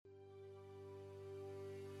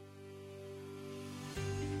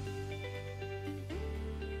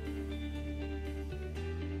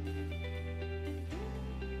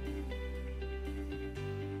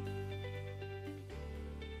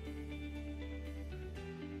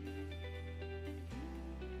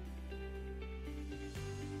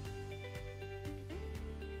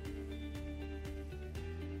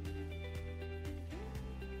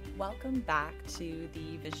Welcome back to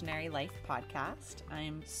the Visionary Life podcast.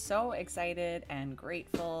 I'm so excited and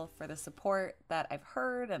grateful for the support that I've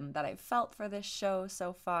heard and that I've felt for this show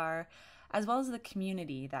so far, as well as the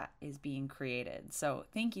community that is being created. So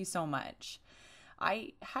thank you so much.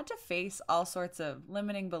 I had to face all sorts of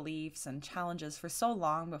limiting beliefs and challenges for so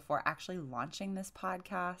long before actually launching this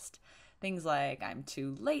podcast. Things like I'm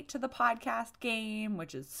too late to the podcast game,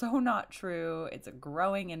 which is so not true. It's a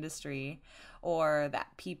growing industry. Or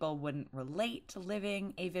that people wouldn't relate to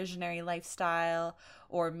living a visionary lifestyle.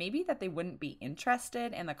 Or maybe that they wouldn't be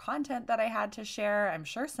interested in the content that I had to share. I'm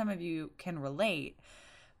sure some of you can relate.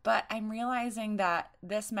 But I'm realizing that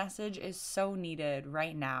this message is so needed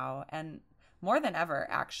right now, and more than ever,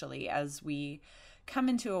 actually, as we come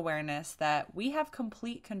into awareness that we have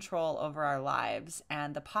complete control over our lives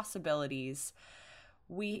and the possibilities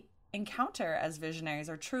we encounter as visionaries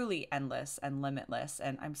are truly endless and limitless.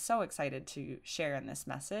 And I'm so excited to share in this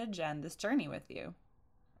message and this journey with you.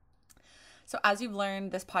 So as you've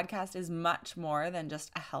learned, this podcast is much more than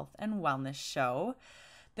just a health and wellness show.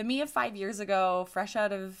 The me of 5 years ago, fresh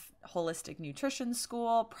out of holistic nutrition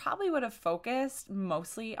school, probably would have focused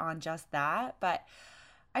mostly on just that. But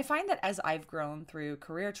I find that as I've grown through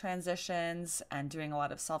career transitions and doing a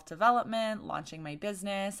lot of self-development, launching my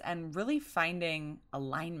business, and really finding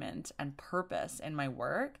alignment and purpose in my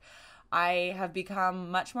work, I have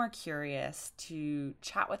become much more curious to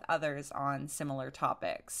chat with others on similar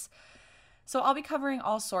topics. So I'll be covering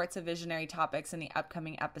all sorts of visionary topics in the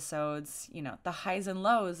upcoming episodes, the highs and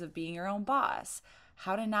lows of being your own boss,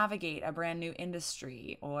 how to navigate a brand new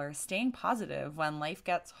industry, or staying positive when life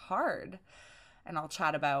gets hard. And I'll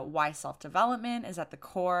chat about why self-development is at the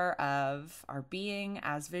core of our being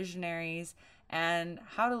as visionaries and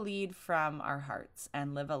how to lead from our hearts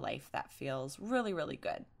and live a life that feels really, really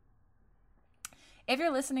good. If you're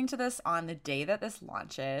listening to this on the day that this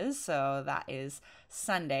launches, so that is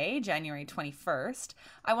Sunday, January 21st,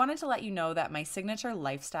 I wanted to let you know that my signature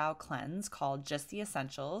lifestyle cleanse called Just the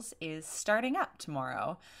Essentials is starting up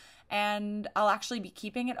tomorrow. And I'll actually be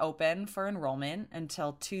keeping it open for enrollment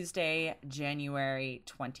until Tuesday, January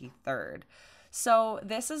 23rd. So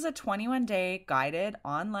this is a 21-day guided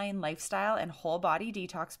online lifestyle and whole body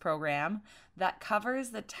detox program that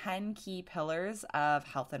covers the 10 key pillars of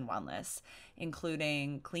health and wellness,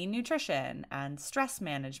 including clean nutrition and stress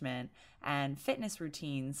management and fitness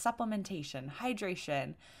routines, supplementation,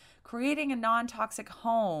 hydration, creating a non-toxic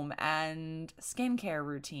home and skincare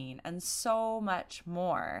routine, and so much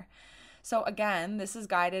more. So again, this is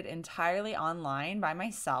guided entirely online by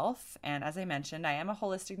myself. And as I mentioned, I am a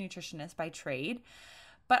holistic nutritionist by trade.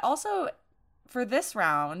 But also for this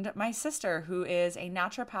round, my sister, who is a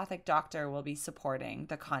naturopathic doctor, will be supporting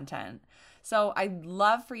the content. So I'd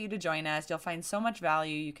love for you to join us. You'll find so much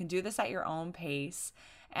value. You can do this at your own pace.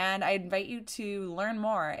 And I invite you to learn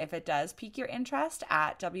more if it does pique your interest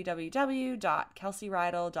at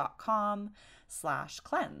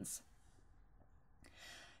www.kelseyridle.com/cleanse.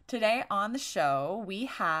 Today on the show, we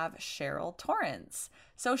have Cheryl Torrance.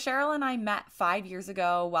 So Cheryl and I met 5 years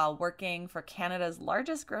ago while working for Canada's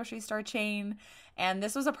largest grocery store chain. And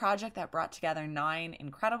this was a project that brought together 9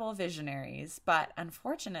 incredible visionaries. But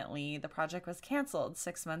unfortunately, the project was canceled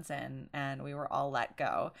 6 months in and we were all let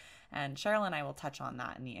go. And Cheryl and I will touch on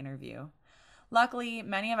that in the interview. Luckily,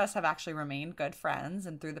 many of us have actually remained good friends,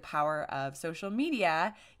 and through the power of social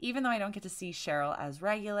media, even though I don't get to see Cheryl as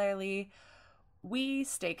regularly, we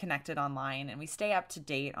stay connected online and we stay up to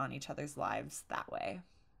date on each other's lives that way.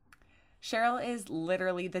 Cheryl is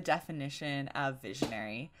literally the definition of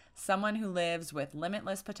visionary, someone who lives with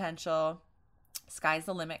limitless potential, sky's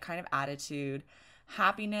the limit kind of attitude,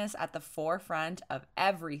 happiness at the forefront of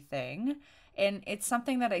everything. And it's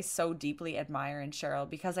something that I so deeply admire in Cheryl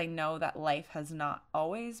because I know that life has not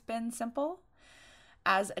always been simple.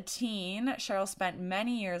 As a teen, Cheryl spent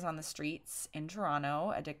many years on the streets in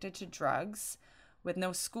Toronto, addicted to drugs. With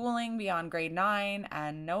no schooling beyond grade 9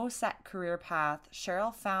 and no set career path,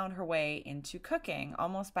 Cheryl found her way into cooking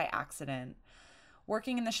almost by accident.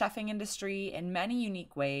 Working in the chefing industry in many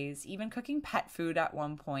unique ways, even cooking pet food at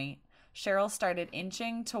one point, Cheryl started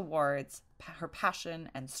inching towards her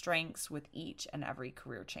passion and strengths with each and every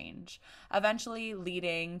career change, eventually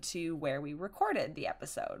leading to where we recorded the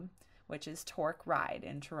episode, which is Torque Ride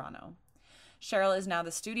in Toronto. Cheryl is now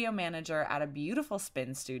the studio manager at a beautiful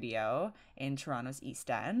spin studio in Toronto's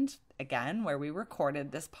East End, again, where we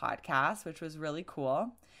recorded this podcast, which was really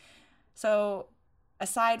cool. So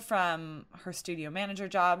aside from her studio manager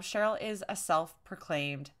job, Cheryl is a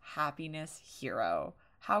self-proclaimed happiness hero.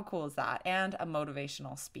 How cool is that? And a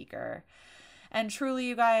motivational speaker. And truly,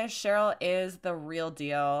 you guys, Cheryl is the real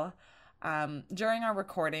deal. During our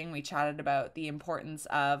recording, we chatted about the importance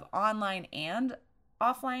of online and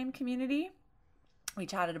offline community. We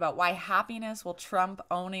chatted about why happiness will trump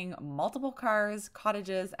owning multiple cars,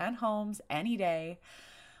 cottages, and homes any day.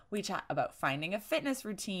 We chat about finding a fitness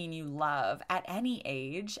routine you love at any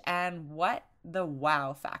age and what the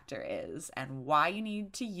wow factor is and why you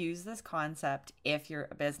need to use this concept if you're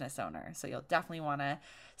a business owner. So you'll definitely want to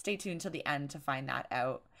stay tuned till the end to find that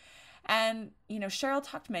out. And, Cheryl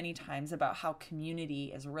talked many times about how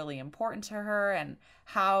community is really important to her and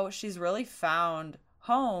how she's really found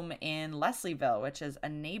home in Leslieville, which is a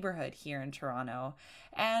neighborhood here in Toronto.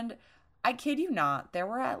 And I kid you not, there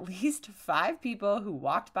were at least 5 people who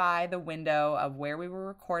walked by the window of where we were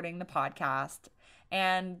recording the podcast,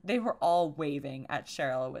 and they were all waving at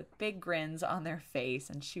Cheryl with big grins on their face,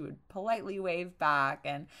 and she would politely wave back.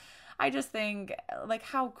 And I just think, like,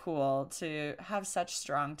 how cool to have such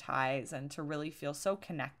strong ties and to really feel so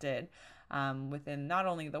connected within not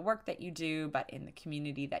only the work that you do, but in the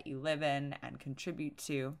community that you live in and contribute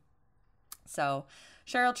to. So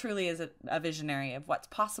Cheryl truly is a visionary of what's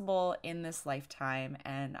possible in this lifetime,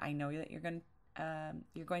 and I know that you're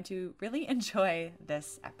going to really enjoy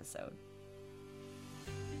this episode.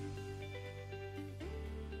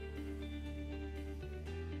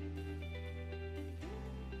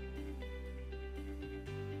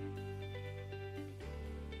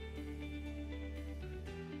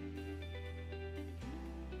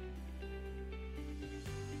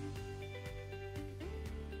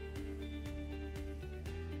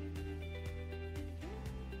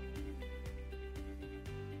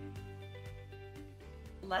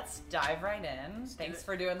 Let's dive right in. Thanks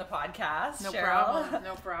for doing the podcast, No Cheryl.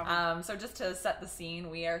 No problem. So just to set the scene,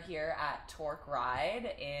 we are here at Torque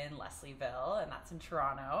Ride in Leslieville, and that's in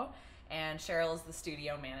Toronto. And Cheryl is the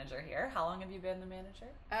studio manager here. How long have you been the manager?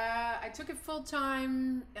 I took it full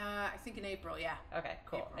time, I think in April, yeah. Okay,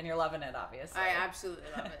 cool. April. And you're loving it, obviously. I absolutely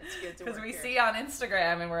love it. It's good to work Because we here. see on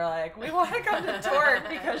Instagram and we're like, we want to come to Torque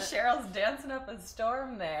because Cheryl's dancing up a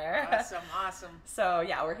storm there. Awesome. So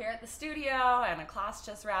yeah, we're here at the studio and a class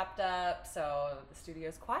just wrapped up, so the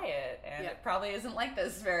studio's quiet and it probably isn't like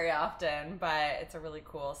this very often, but it's a really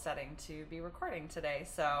cool setting to be recording today.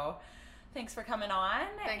 So thanks for coming on.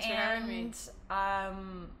 Thanks for having me.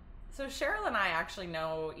 So Cheryl and I actually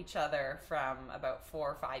know each other from about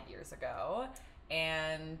 4 or 5 years ago.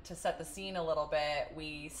 And to set the scene a little bit,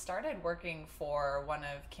 we started working for one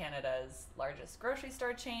of Canada's largest grocery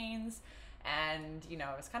store chains. And, it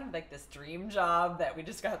was kind of like this dream job that we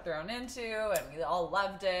just got thrown into, and we all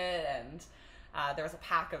loved it. And there was a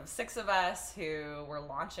pack of 6 of us who were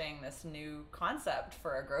launching this new concept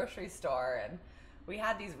for a grocery store. And we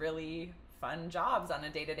had these really fun jobs on a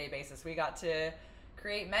day-to-day basis. We got to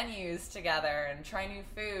create menus together and try new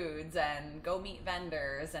foods and go meet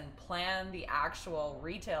vendors and plan the actual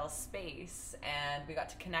retail space. And we got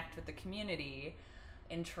to connect with the community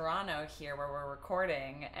in Toronto here where we're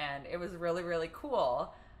recording, and it was really, really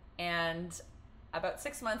cool. And about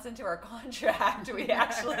 6 months into our contract, we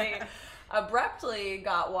actually abruptly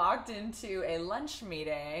got walked into a lunch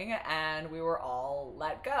meeting and we were all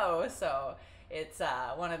let go. So it's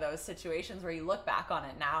one of those situations where you look back on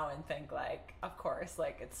it now and think, like, of course,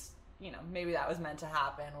 like, it's, maybe that was meant to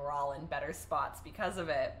happen. We're all in better spots because of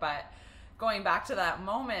it. But going back to that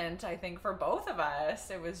moment, I think for both of us,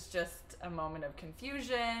 it was just a moment of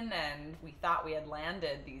confusion, and we thought we had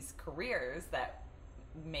landed these careers that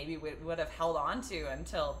maybe we would have held on to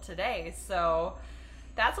until today. So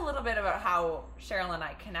that's a little bit about how Cheryl and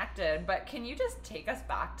I connected. But can you just take us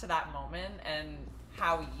back to that moment and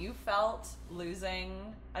how you felt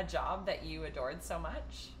losing a job that you adored so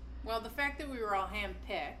much? Well, the fact that we were all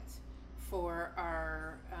handpicked for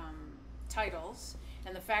our titles,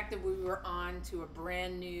 and the fact that we were on to a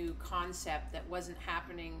brand new concept that wasn't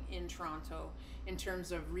happening in Toronto in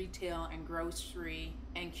terms of retail and grocery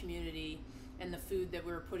and community and the food that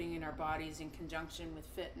we were putting in our bodies in conjunction with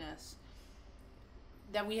fitness,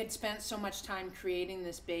 that we had spent so much time creating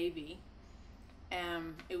this baby.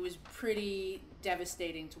 It was pretty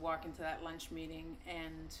devastating to walk into that lunch meeting,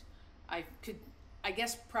 and I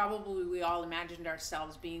guess probably we all imagined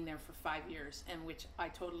ourselves being there for 5 years, and which I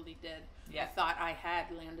totally did. Yeah. I thought I had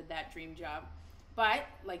landed that dream job. But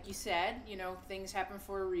like you said, things happen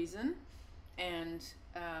for a reason, and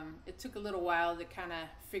it took a little while to kind of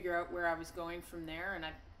figure out where I was going from there, and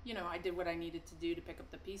I did what I needed to do to pick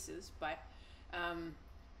up the pieces, but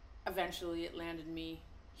eventually it landed me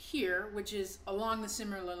here, which is along the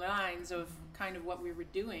similar lines of kind of what we were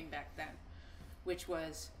doing back then, which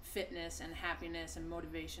was fitness and happiness and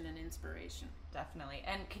motivation and inspiration. Definitely.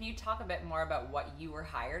 And can you talk a bit more about what you were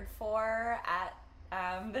hired for at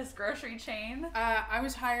this grocery chain? I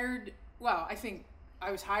was hired, well, I think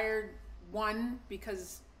I was hired, one,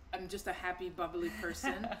 because I'm just a happy, bubbly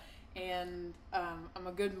person, and I'm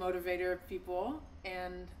a good motivator of people,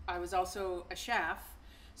 and I was also a chef,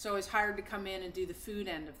 so I was hired to come in and do the food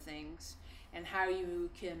end of things, and how you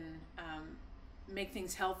can make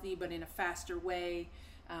things healthy but in a faster way,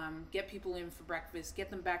 get people in for breakfast, get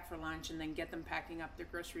them back for lunch, and then get them packing up their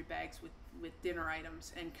grocery bags with dinner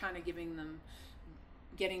items, and kind of getting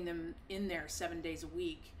them in there 7 days a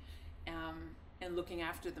week, and looking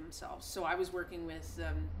after themselves. So I was working with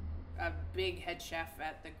a big head chef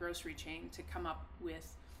at the grocery chain to come up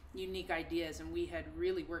with unique ideas, and we had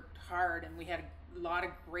really worked hard, and we had a lot of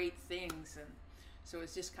great things, and so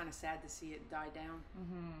it's just kind of sad to see it die down.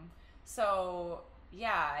 Mm-hmm. So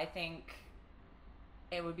yeah, I think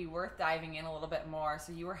it would be worth diving in a little bit more.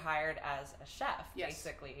 So you were hired as a chef,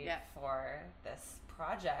 basically, for this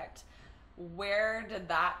project. Where did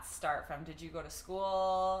that start from? Did you go to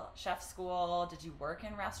school, chef school? Did you work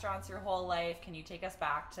in restaurants your whole life? Can you take us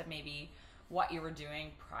back to maybe what you were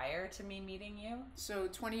doing prior to me meeting you? So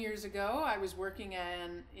 20 years ago, I was working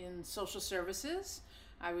in social services.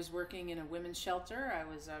 I was working in a women's shelter. I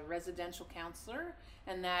was a residential counselor,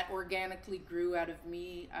 and that organically grew out of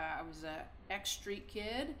me. I was an ex-street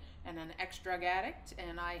kid and an ex-drug addict,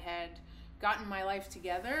 and I had gotten my life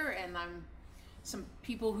together, and some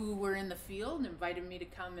people who were in the field invited me to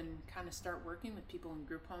come and kind of start working with people in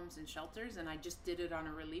group homes and shelters, and I just did it on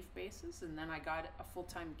a relief basis, and then I got a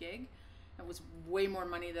full-time gig. It was way more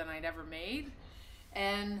money than I'd ever made,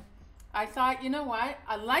 and I thought, you know what,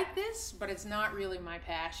 I like this, but it's not really my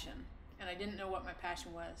passion, and I didn't know what my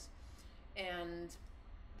passion was. And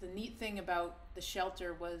the neat thing about the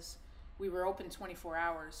shelter was we were open 24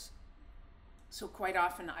 hours, so quite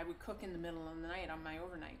often I would cook in the middle of the night on my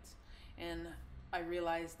overnights, and I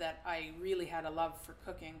realized that I really had a love for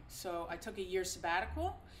cooking. So I took a year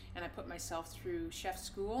sabbatical, and I put myself through chef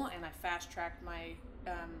school, and I fast-tracked my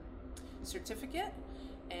certificate,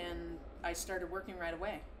 and I started working right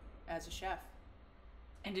away as a chef.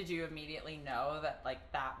 And did you immediately know that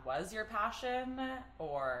like that was your passion,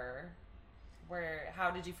 or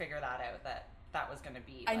how did you figure that out, that was going to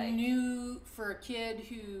be I knew for a kid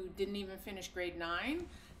who didn't even finish grade 9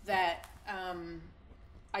 that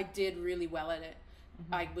I did really well at it.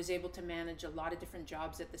 Mm-hmm. I was able to manage a lot of different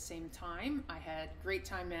jobs at the same time. I had great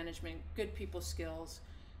time management, good people skills.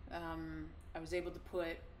 I was able to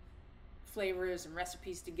put flavors and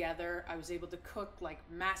recipes together. I was able to cook like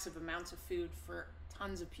massive amounts of food for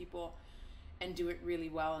tons of people and do it really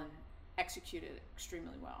well and execute it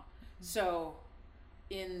extremely well. Mm-hmm. So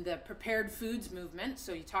in the prepared foods movement,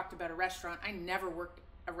 so you talked about a restaurant, I never worked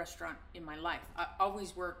a restaurant in my life. I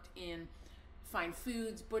always worked in fine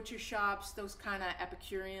foods, butcher shops, those kind of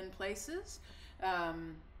Epicurean places.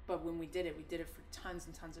 But when we did it for tons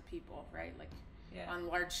and tons of people, right? Like on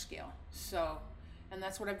large scale. So, and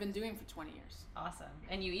that's what I've been doing for 20 years. Awesome.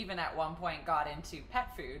 And you even at one point got into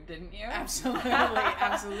pet food, didn't you? Absolutely,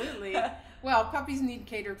 absolutely. Well, puppies need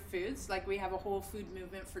catered foods. Like we have a whole food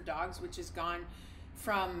movement for dogs, which has gone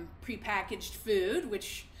from prepackaged food,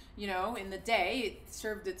 which, you know, in the day it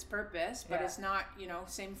served its purpose, but it's not, you know,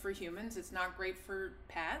 same for humans. It's not great for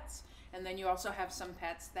pets. And then you also have some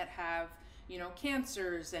pets that have, you know,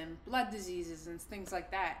 cancers and blood diseases and things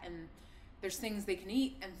like that. And there's things they can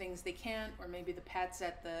eat and things they can't, or maybe the pet's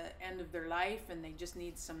at the end of their life and they just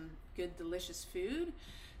need some good, delicious food.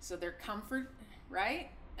 So their comfort, right?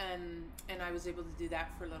 And I was able to do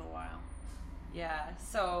that for a little while. Yeah.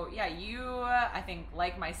 So yeah, you, I think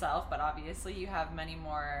like myself, but obviously you have many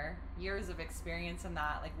more years of experience in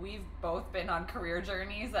that. Like we've both been on career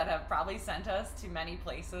journeys that have probably sent us to many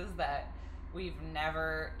places that we've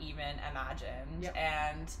never even imagined. Yep.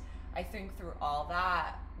 And I think through all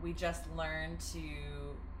that, we just learn to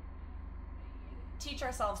teach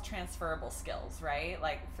ourselves transferable skills, right?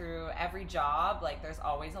 Like through every job, like there's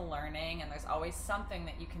always a learning and there's always something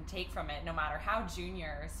that you can take from it, no matter how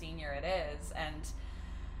junior or senior it is. And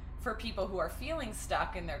for people who are feeling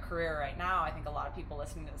stuck in their career right now, I think a lot of people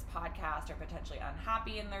listening to this podcast are potentially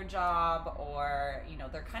unhappy in their job, or, you know,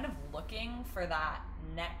 they're kind of looking for that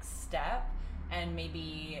next step and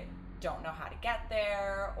maybe don't know how to get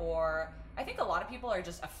there. Or I think a lot of people are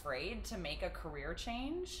just afraid to make a career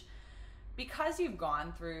change because you've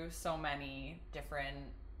gone through so many different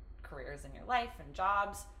careers in your life and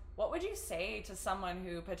jobs. What would you say to someone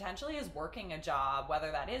who potentially is working a job, whether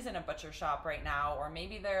that is in a butcher shop right now, or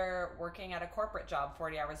maybe they're working at a corporate job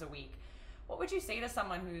 40 hours a week? What would you say to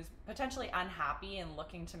someone who's potentially unhappy and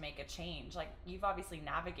looking to make a change? Like, you've obviously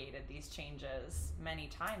navigated these changes many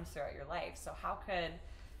times throughout your life. So how could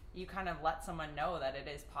you kind of let someone know that it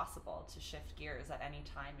is possible to shift gears at any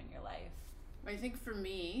time in your life. I think for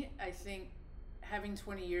me, having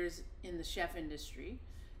 20 years in the chef industry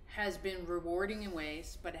has been rewarding in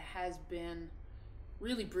ways, but it has been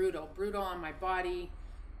really brutal on my body.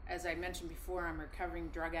 As I mentioned before, I'm a recovering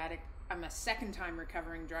drug addict. I'm a second-time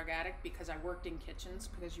recovering drug addict because I worked in kitchens,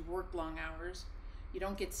 because you work long hours. You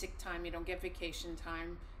don't get sick time, you don't get vacation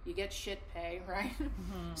time, you get shit pay, right?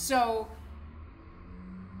 Mm-hmm. So,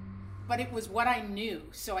 but it was what I knew,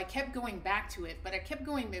 so I kept going back to it. But I kept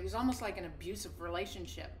going. It was almost like an abusive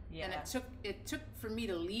relationship, and it took for me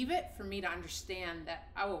to leave it, for me to understand that,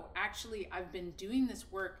 oh, actually, I've been doing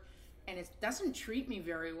this work, and it doesn't treat me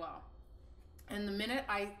very well. And the minute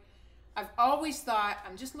I've always thought,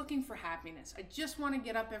 I'm just looking for happiness. I just want to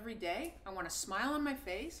get up every day. I want a smile on my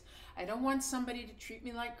face. I don't want somebody to treat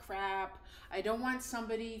me like crap. I don't want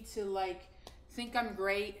somebody to like think I'm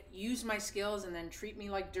great, use my skills, and then treat me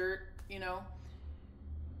like dirt.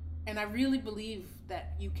 And I really believe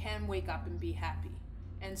that you can wake up and be happy.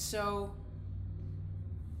 And so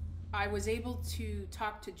I was able to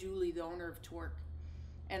talk to Julie, the owner of Torque,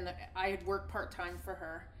 and I had worked part-time for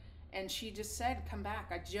her, and she just said, come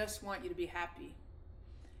back, I just want you to be happy.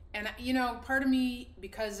 And part of me,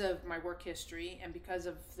 because of my work history and because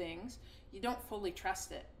of things, you don't fully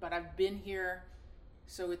trust it, but I've been here,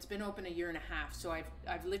 so it's been open a year and a half, so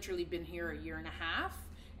I've literally been here a year and a half,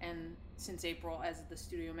 and since April as the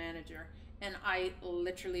studio manager, and I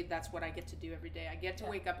literally, that's what I get to do every day. I get to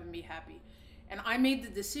wake up and be happy. And I made the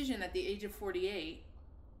decision at the age of 48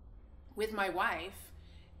 with my wife,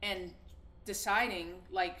 and deciding,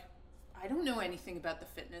 like, I don't know anything about the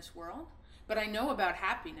fitness world, but I know about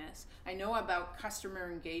happiness. I know about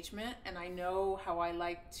customer engagement, and I know how I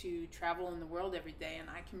like to travel in the world every day, and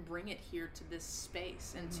I can bring it here to this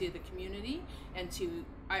space and to the community, and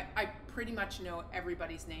I pretty much know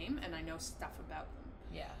everybody's name, and I know stuff about them.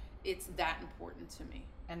 Yeah. It's that important to me.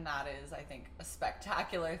 And that is, I think, a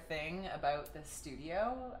spectacular thing about this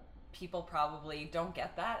studio. People probably don't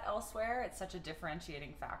get that elsewhere. It's such a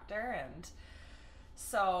differentiating factor, and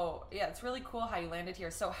so, yeah, it's really cool how you landed here.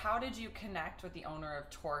 So how did you connect with the owner of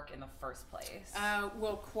Torque in the first place?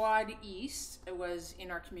 Well, Quad East was in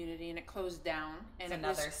our community, and it closed down. And it's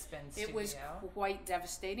another spin studio. It was quite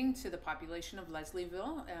devastating to the population of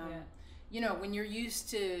Leslieville. When you're used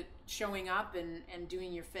to showing up and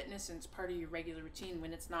doing your fitness, and it's part of your regular routine,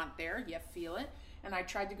 when it's not there, you feel it. And I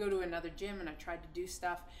tried to go to another gym, and I tried to do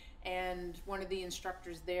stuff. And one of the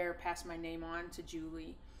instructors there passed my name on to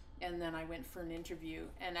Julie. And then I went for an interview,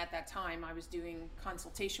 and at that time I was doing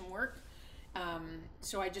consultation work,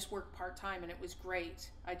 so I just worked part-time, and it was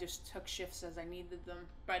great. I just took shifts as I needed them,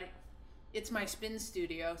 but it's my spin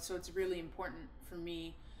studio, so it's really important for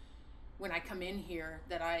me when I come in here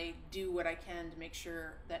that I do what I can to make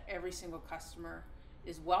sure that every single customer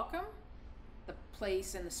is welcome, the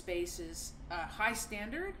place and the space is high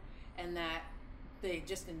standard, and that they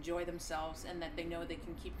just enjoy themselves, and that they know they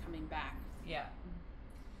can keep coming back.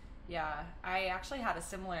 Yeah, I actually had a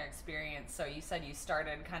similar experience. So you said you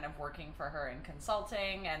started kind of working for her in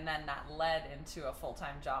consulting, and then that led into a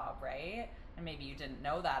full-time job, right? And maybe you didn't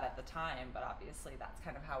know that at the time, but obviously that's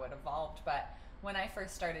kind of how it evolved. But when I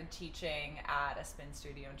first started teaching at a spin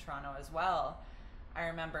studio in Toronto as well, I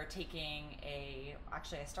remember I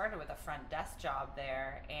started with a front desk job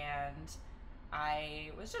there, and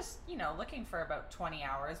I was just, looking for about 20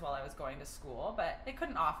 hours while I was going to school, but they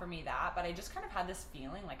couldn't offer me that. But I just kind of had this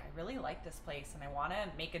feeling like I really like this place, and I want to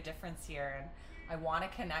make a difference here, and I want to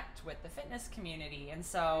connect with the fitness community. And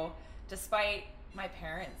so despite my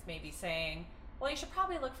parents maybe saying, well, you should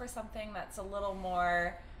probably look for something that's a little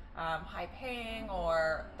more high paying,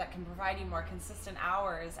 or that can provide you more consistent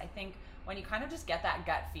hours, I think when you kind of just get that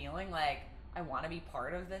gut feeling like, I want to be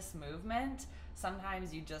part of this movement,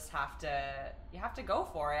 sometimes you just have to go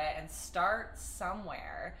for it and start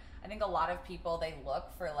somewhere. I think a lot of people, they look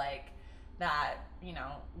for like that,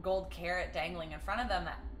 gold carrot dangling in front of them,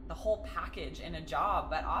 that the whole package in a job,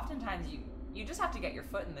 but oftentimes you just have to get your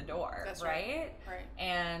foot in the door. That's right? Right.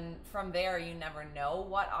 And from there, you never know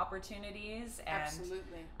what opportunities. And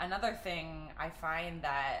absolutely. Another thing I find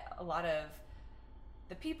that a lot of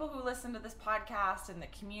the people who listen to this podcast and the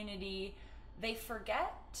community, they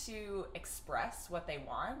forget to express what they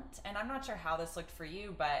want. And I'm not sure how this looked for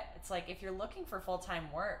you, but it's like, if you're looking for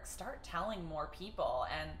full-time work, start telling more people,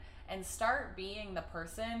 and start being the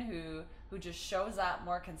person who just shows up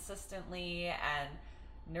more consistently and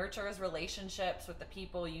nurtures relationships with the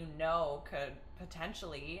people could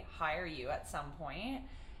potentially hire you at some point.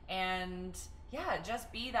 And yeah,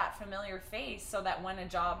 just be that familiar face, so that when a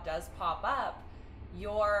job does pop up,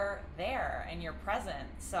 you're there and you're present.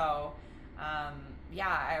 So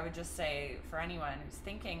I would just say for anyone who's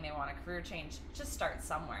thinking they want a career change, just start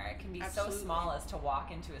somewhere. It can be Absolutely. so small as to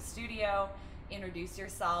walk into a studio, introduce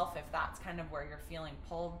yourself if that's kind of where you're feeling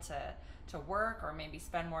pulled to work, or maybe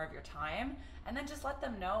spend more of your time, and then just let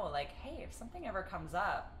them know, like, hey, if something ever comes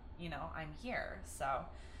up, I'm here. So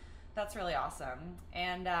that's really awesome.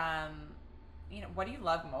 And what do you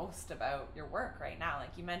love most about your work right now?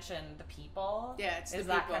 Like you mentioned, the people. Yeah, it's Is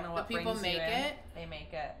the that people. kind of what The people brings you make in? it. They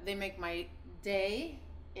make it. They make my day,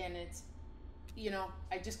 and it's,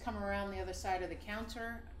 I just come around the other side of the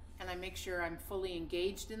counter and I make sure I'm fully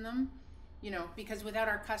engaged in them, because without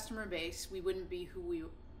our customer base, we wouldn't be who we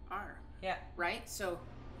are. Yeah. Right? So,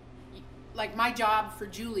 like, my job for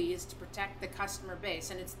Julie is to protect the customer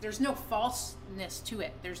base, and there's no falseness to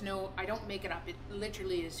it. I don't make it up. It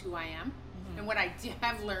literally is who I am. Mm-hmm. And what I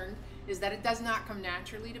have learned is that it does not come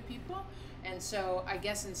naturally to people. And so I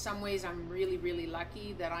guess in some ways I'm really, really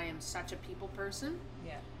lucky that I am such a people person.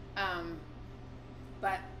 Yeah.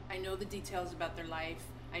 But I know the details about their life.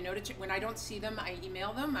 I know when I don't see them, I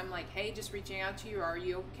email them. I'm like, hey, just reaching out to you. Are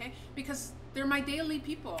you okay? Because they're my daily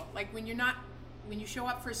people. Like when you show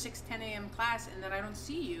up for a 6:10 a.m. class and then I don't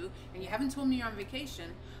see you and you haven't told me you're on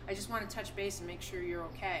vacation, I just want to touch base and make sure you're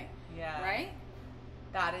okay. Yeah. Right?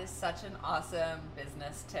 That is such an awesome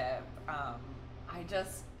business tip.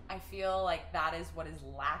 I feel like that is what is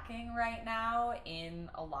lacking right now in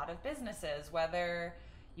a lot of businesses, whether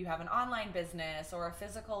you have an online business or a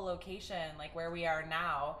physical location like where we are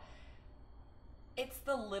now. It's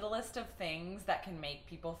the littlest of things that can make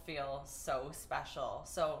people feel so special.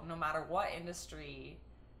 So no matter what industry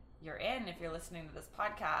you're in, if you're listening to this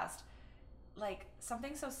podcast, like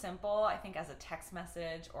something so simple, I think, as a text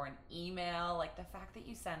message or an email, like the fact that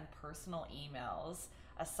you send personal emails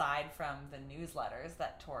aside from the newsletters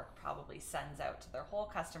that Torque probably sends out to their whole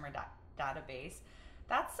customer database,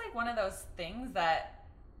 that's like one of those things that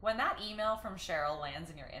when that email from Cheryl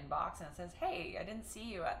lands in your inbox and it says, hey, I didn't see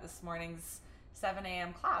you at this morning's 7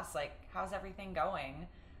 a.m. class, like, how's everything going?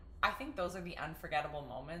 I think those are the unforgettable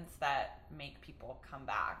moments that make people come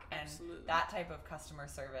back. And Absolutely. That type of customer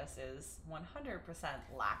service is 100%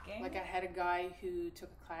 lacking. Like I had a guy who took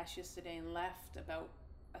a class yesterday and left about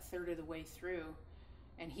a third of the way through,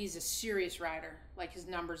 and he's a serious rider. Like his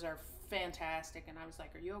numbers are fantastic, and I was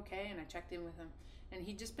like, are you okay? And I checked in with him, and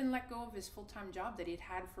he'd just been let go of his full-time job that he'd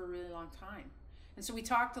had for a really long time. And so we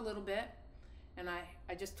talked a little bit, and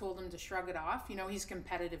I just told him to shrug it off. He's a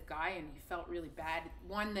competitive guy, and he felt really bad.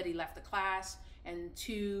 One, that he left the class, and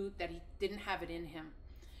two, that he didn't have it in him.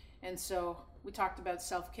 And so we talked about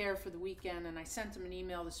self-care for the weekend, and I sent him an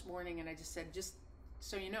email this morning, and I just said, just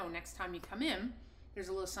so you know, next time you come in, there's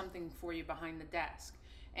a little something for you behind the desk.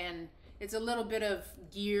 And it's a little bit of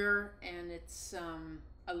gear, and it's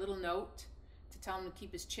a little note to tell him to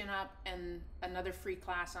keep his chin up, and another free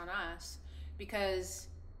class on us, because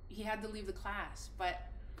he had to leave the class. But,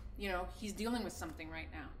 he's dealing with something right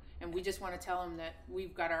now. And we just want to tell him that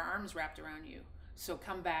we've got our arms wrapped around you. So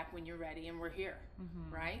come back when you're ready, and we're here.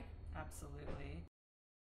 Mm-hmm. Right? Absolutely.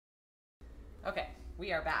 Okay,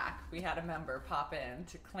 we are back. We had a member pop in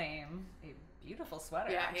to claim a beautiful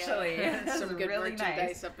sweater, actually. Yeah. Some good really merchandise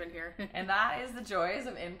nice up in here. And that is the joys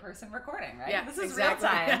of in-person recording, right? Yeah, this is exactly.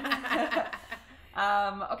 real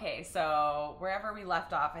time. Okay, so wherever we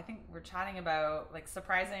left off, I think we're chatting about like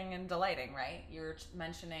surprising and delighting, right? You're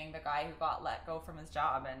mentioning the guy who got let go from his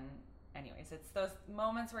job, and anyways, it's those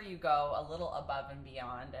moments where you go a little above and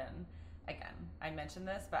beyond. And again, I mentioned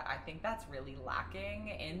this, but I think that's really lacking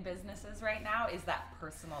in businesses right now, is that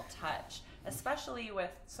personal touch, especially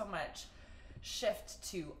with so much shift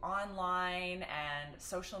to online and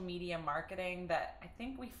social media marketing, that I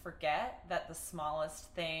think we forget that the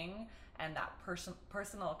smallest thing and that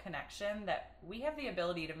personal connection that we have the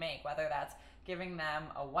ability to make, whether that's giving them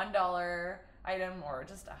a $1 item or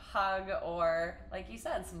just a hug, or like you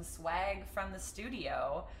said, some swag from the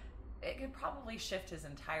studio, it could probably shift his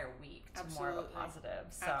entire week to Absolutely. more of a positive.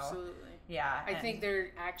 So, Absolutely. Yeah. I think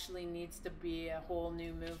there actually needs to be a whole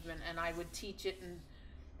new movement, and I would teach it, and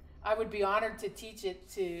I would be honored to teach it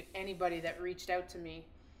to anybody that reached out to me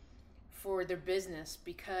for their business,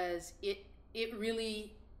 because it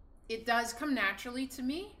really, it does come naturally to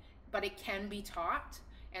me, but it can be taught.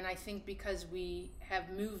 And I think because we have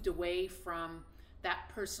moved away from that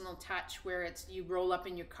personal touch where it's you roll up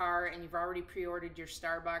in your car and you've already pre-ordered your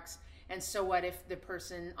Starbucks, and so what if the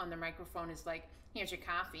person on the microphone is like, here's your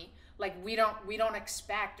coffee? Like we don't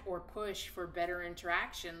expect or push for better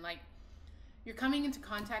interaction. Like, you're coming into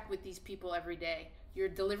contact with these people every day. You're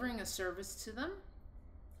delivering a service to them,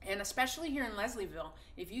 And especially here in Leslieville,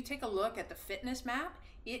 if you take a look at the fitness map,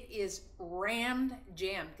 it is rammed,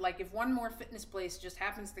 jammed. Like if one more fitness place just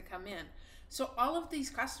happens to come in. So all of these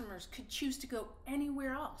customers could choose to go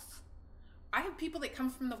anywhere else. I have people that come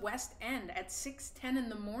from the West End at 6:10 in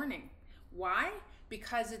the morning. Why?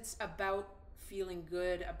 Because it's about feeling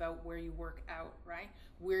good about where you work out, right?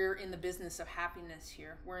 We're in the business of happiness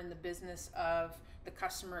here. We're in the business of the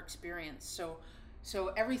customer experience. So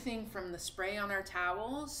everything from the spray on our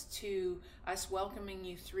towels to us welcoming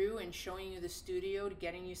you through and showing you the studio to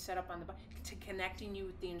getting you set up on the bike to connecting you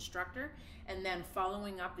with the instructor and then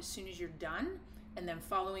following up as soon as you're done and then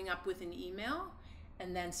following up with an email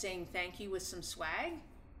and then saying thank you with some swag.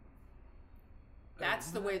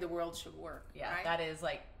 That's the way the world should work. Yeah, right? That is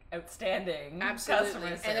like outstanding Absolutely.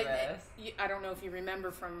 customer service. And I don't know if you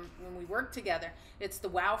remember from when we worked together, it's the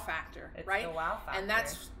wow factor, It's right? the wow factor. And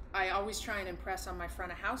that's, I always try and impress on my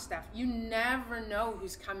front of house staff. You never know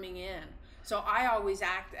who's coming in. So I always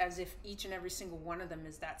act as if each and every single one of them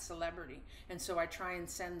is that celebrity. And so I try and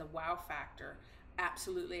send the wow factor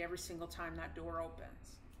absolutely every single time that door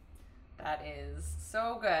opens. That is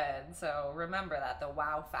so good. So remember that, the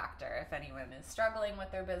wow factor. If anyone is struggling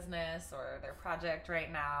with their business or their project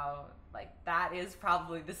right now, like that is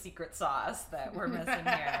probably the secret sauce that we're missing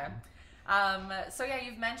here. So yeah,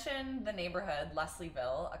 you've mentioned the neighborhood,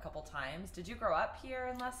 Leslieville, a couple times. Did you grow up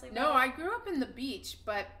here in Leslieville? No, I grew up in the beach,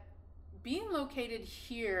 but being located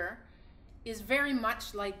here is very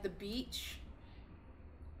much like the beach.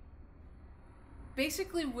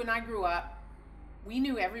 Basically, when I grew up, we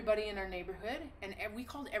knew everybody in our neighborhood, and we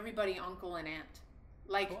called everybody uncle and aunt.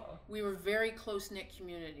 Like, cool. We were very close-knit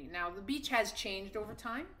community. Now, the beach has changed over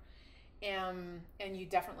time, and you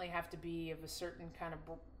definitely have to be of a certain kind of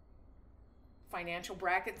financial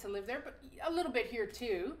bracket to live there, but a little bit here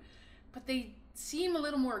too. But they seem a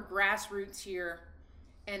little more grassroots here,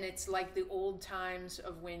 and it's like the old times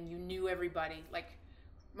of when you knew everybody. Like,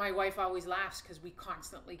 my wife always laughs because we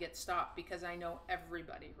constantly get stopped because I know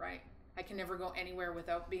everybody, right? I can never go anywhere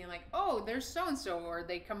without being like, oh, there's so-and-so, or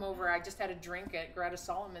they come over. I just had a drink at Greta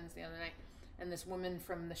Solomon's the other night, and this woman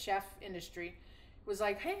from the chef industry was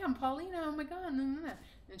like, hey, I'm Paulina, oh my God.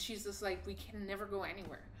 And she's just like, we can never go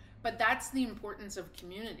anywhere. But that's the importance of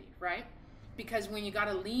community, right? Because when you got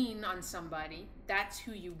to lean on somebody, that's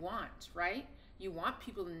who you want, right? You want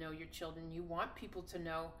people to know your children. You want people to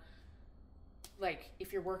know, like,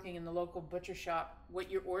 if you're working in the local butcher shop,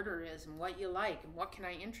 what your order is and what you like and what can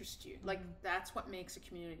I interest you. Like, that's what makes a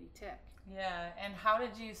community tick. Yeah. And how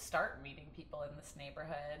did you start meeting people in this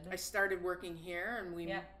neighborhood? I started working here,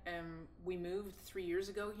 and we moved 3 years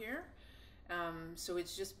ago here. So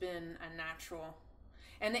it's just been a natural,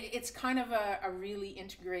 and it's kind of a really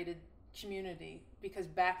integrated community, because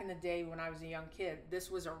back in the day when I was a young kid,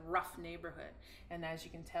 this was a rough neighborhood. And as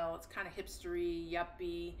you can tell, it's kind of hipstery,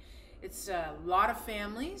 yuppie. It's a lot of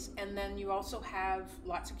families, and then you also have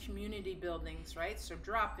lots of community buildings, right? So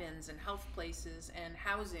drop-ins and health places and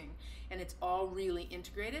housing, and it's all really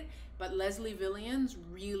integrated. But Leslievillians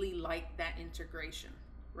really like that integration,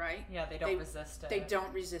 right? Yeah, they don't resist it. They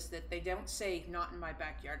don't resist it. They don't say, not in my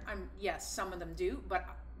backyard. Yes, some of them do, but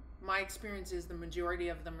my experience is the majority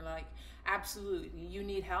of them are like, absolutely, you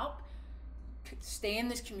need help? Stay in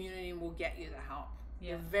this community and we'll get you the help. Yeah.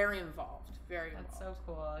 You're very involved. That's so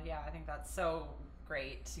cool. Yeah, I think that's so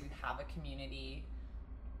great to have a community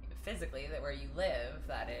physically where you live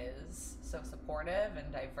that is so supportive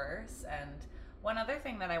and diverse. And one other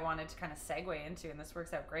thing that I wanted to kind of segue into, and this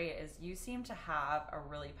works out great, is you seem to have a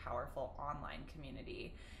really powerful online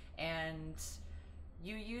community, and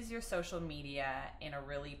you use your social media in a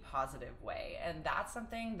really positive way. And that's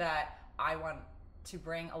something that I want to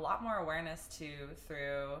bring a lot more awareness to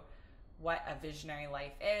through what a visionary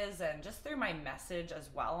life is, and just through my message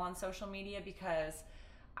as well on social media, because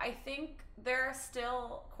I think there are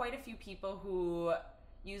still quite a few people who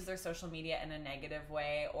use their social media in a negative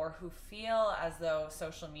way, or who feel as though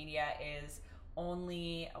social media is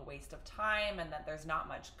only a waste of time and that there's not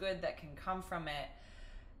much good that can come from it.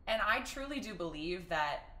 And I truly do believe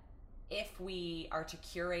that if we are to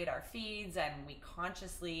curate our feeds and we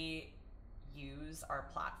consciously use our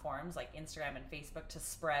platforms like Instagram and Facebook to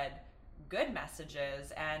spread good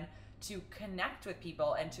messages and to connect with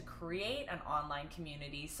people and to create an online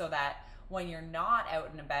community, so that when you're not out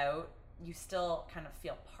and about, you still kind of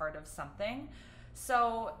feel part of something.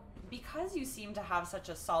 So because you seem to have such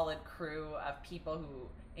a solid crew of people who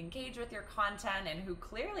engage with your content and who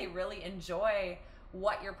clearly really enjoy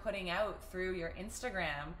what you're putting out through your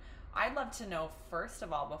Instagram, I'd love to know, first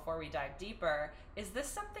of all, before we dive deeper, is this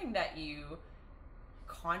something that you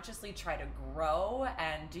consciously try to grow?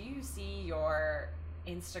 And do you see your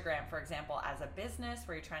Instagram, for example, as a business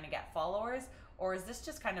where you're trying to get followers? Or is this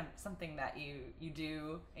just kind of something that you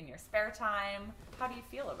do in your spare time? How do you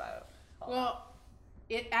feel about all that? Well,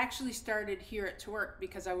 it actually started here at Torque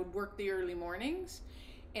because I would work the early mornings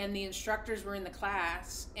and the instructors were in the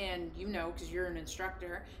class, and you know, because you're an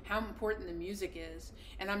instructor, how important the music is.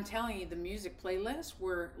 And I'm telling you, the music playlists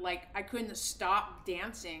were like, I couldn't stop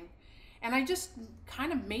dancing. And I just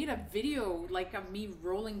kind of made a video like of me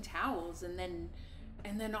rolling towels, and then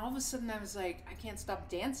all of a sudden I was like, I can't stop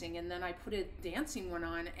dancing. And then I put a dancing one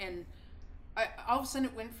on, and all of a sudden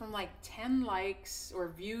it went from like 10 likes or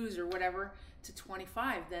views or whatever to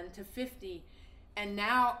 25, then to 50.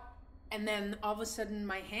 And then all of a sudden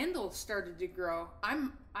my handle started to grow.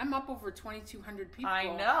 I'm up over 2,200 people. I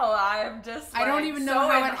know. I'm just I don't even know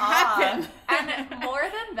how it happened. And more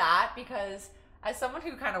than that, because as someone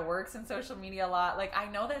who kind of works in social media a lot, like I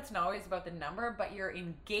know that it's not always about the number, but your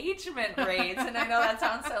engagement rates, and I know that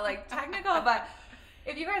sounds so like technical, but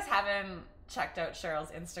if you guys haven't checked out Cheryl's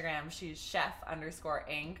Instagram, she's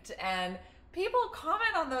chef_inked, and people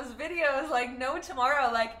comment on those videos like no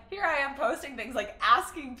tomorrow. Like here I am posting things like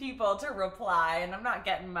asking people to reply, and I'm not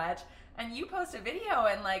getting much. And you post a video,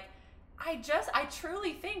 and like I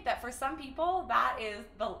truly think that for some people that is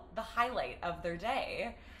the highlight of their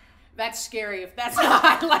day. That's scary if that's the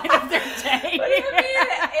highlight of their day. What do you mean?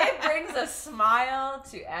 It brings a smile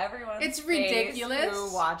to everyone's It's ridiculous face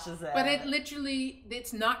who watches it. But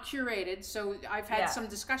it's not curated. So I've had some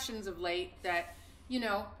discussions of late that, you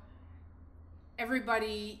know,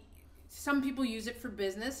 some people use it for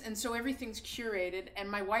business, and so everything's curated. And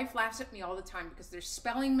my wife laughs at me all the time because there's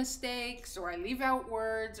spelling mistakes, or I leave out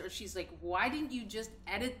words, or she's like, why didn't you just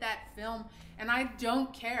edit that film? And I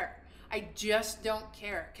don't care. I just don't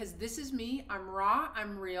care, because this is me. I'm raw,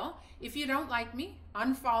 I'm real. If you don't like me,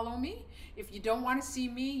 unfollow me. If you don't want to see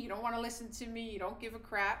me, you don't want to listen to me, you don't give a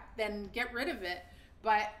crap, then get rid of it.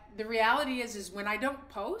 But the reality is when I don't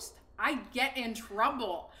post, I get in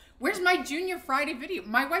trouble. Where's my Junior Friday video?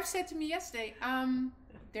 My wife said to me yesterday,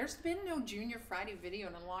 there's been no Junior Friday video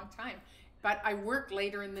in a long time. But I work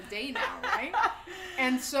later in the day now, right?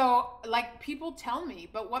 And so, like, people tell me,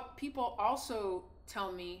 but what people also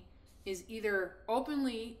tell me is either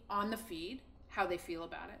openly on the feed how they feel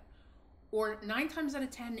about it, or 9 times out of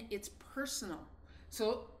 10 it's personal.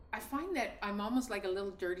 So I find that I'm almost like a little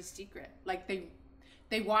dirty secret. Like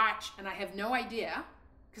they watch and I have no idea,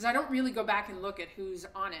 because I don't really go back and look at who's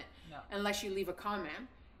on it unless you leave a comment.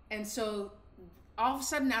 And so all of a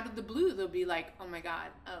sudden, out of the blue, they'll be like, oh my God,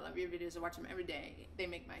 I love your videos, I watch them every day, they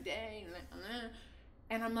make my day.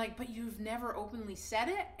 And I'm like, but you've never openly said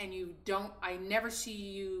it, and I never see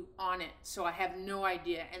you on it, so I have no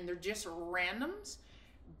idea. And they're just randoms,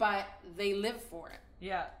 but they live for it.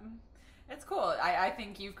 Yeah. It's cool. I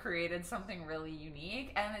think you've created something really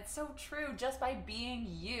unique, and it's so true just by being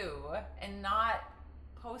you and not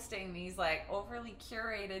posting these like overly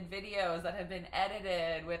curated videos that have been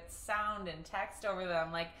edited with sound and text over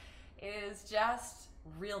them. Like, it is just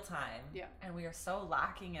real time. Yeah. And we are so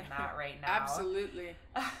lacking in that right now. Absolutely.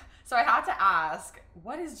 So I had to ask,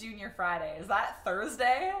 what is Junior Friday? Is that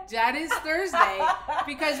Thursday? That is Thursday,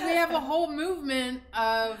 because we have a whole movement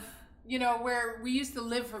of, you know, where we used to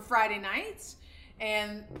live for Friday nights,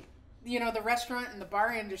 and you know, the restaurant and the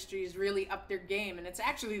bar industry is really up their game, and it's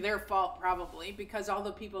actually their fault probably, because all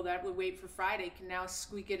the people that would wait for Friday can now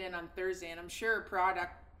squeak it in on Thursday. And I'm sure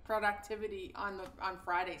productivity on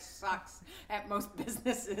Friday sucks at most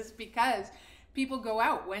businesses, because people go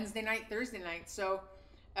out Wednesday night, Thursday night. So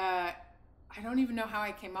I don't even know how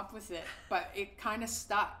I came up with it, but it kind of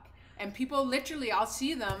stuck. And people literally, I'll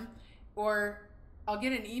see them, or I'll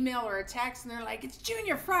get an email or a text, and they're like, it's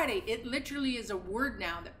Junior Friday. It literally is a word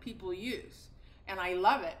now that people use. And I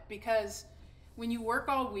love it, because when you work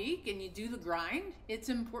all week and you do the grind, it's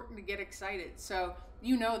important to get excited. So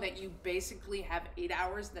you know that you basically have 8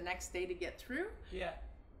 hours the next day to get through. Yeah.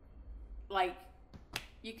 Like,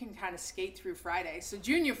 you can kind of skate through Friday. So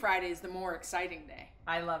Junior Friday is the more exciting day.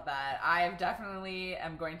 I love that. I definitely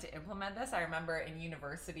am going to implement this. I remember in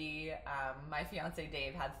university, my fiance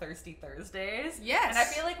Dave had Thirsty Thursdays. Yes. And I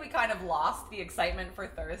feel like we kind of lost the excitement for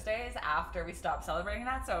Thursdays after we stopped celebrating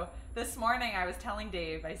that. So this morning I was telling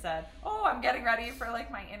Dave, I said, oh, I'm getting ready for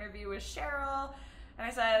like my interview with Cheryl. And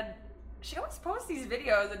I said, she always posts these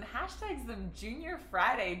videos and hashtags them Junior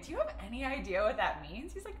Friday. Do you have any idea what that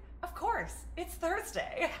means? He's like, of course, it's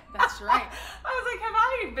Thursday. That's right. I was like, have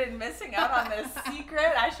I been missing out on this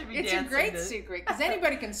secret? I should be dancing. It's a great secret, because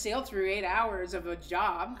anybody can sail through 8 hours of a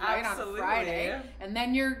job right on a Friday, and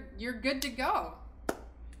then you're good to go.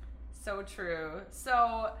 So true.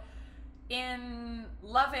 So in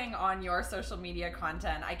loving on your social media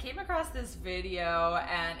content, I came across this video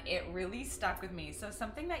and it really stuck with me. So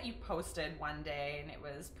something that you posted one day, and it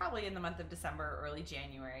was probably in the month of December or early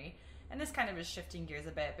January, and this kind of is shifting gears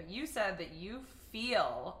a bit, but you said that you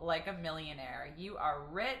feel like a millionaire. You are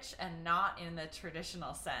rich and not in the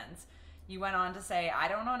traditional sense. You went on to say, I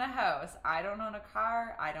don't own a house, I don't own a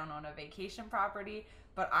car, I don't own a vacation property,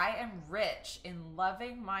 but I am rich in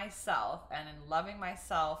loving myself and in loving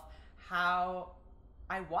myself how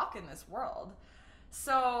I walk in this world.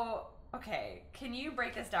 So, okay, can you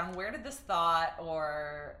break this down? Where did this thought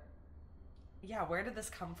where did this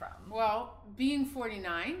come from? Well, being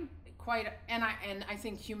 49, and I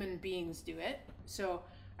think human beings do it. So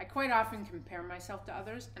I quite often compare myself to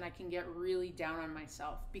others, and I can get really down on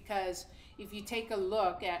myself, because if you take a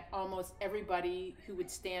look at almost everybody who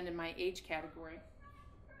would stand in my age category,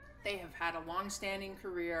 they have had a long-standing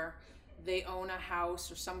career. They own a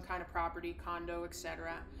house or some kind of property, condo,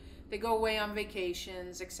 etc. They go away on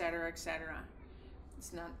vacations, etc., etc.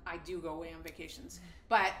 It's not, I do go away on vacations,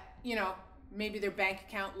 but maybe their bank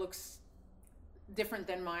account looks different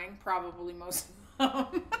than mine, probably most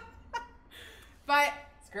of them. But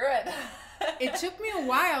screw it. It took me a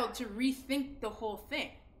while to rethink the whole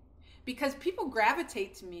thing, because people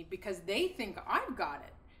gravitate to me because they think I've got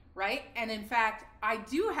it. Right? And in fact, I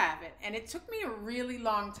do have it. And it took me a really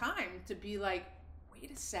long time to be like,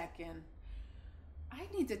 wait a second. I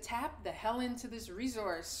need to tap the hell into this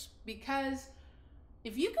resource, because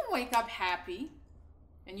if you can wake up happy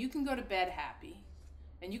and you can go to bed happy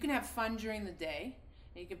and you can have fun during the day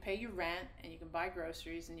and you can pay your rent and you can buy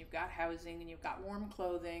groceries and you've got housing and you've got warm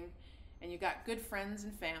clothing and you've got good friends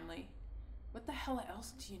and family, what the hell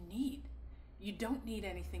else do you need? You don't need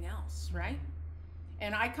anything else, right?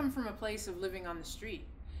 And I come from a place of living on the street.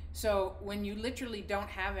 So when you literally don't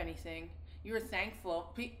have anything, you're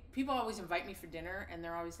thankful. People always invite me for dinner, and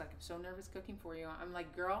they're always like, I'm so nervous cooking for you. I'm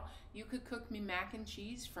like, girl, you could cook me mac and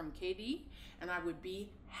cheese from KD, and I would be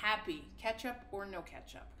happy, ketchup or no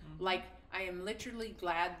ketchup. Mm-hmm. Like, I am literally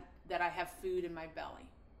glad that I have food in my belly,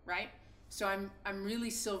 right? So I'm really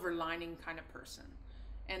silver lining kind of person.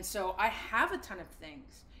 And so I have a ton of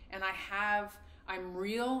things, and I'm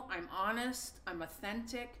real, I'm honest, I'm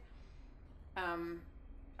authentic.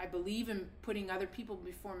 I believe in putting other people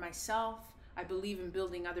before myself. I believe in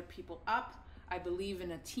building other people up. I believe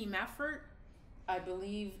in a team effort. I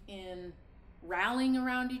believe in rallying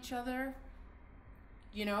around each other.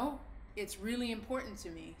 It's really important to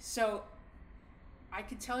me. So I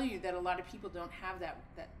could tell you that a lot of people don't have that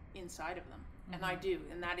inside of them. Mm-hmm. And I do.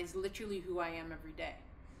 And that is literally who I am every day.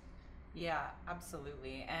 Yeah,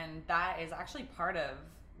 absolutely. And that is actually part of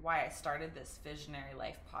why I started this Visionary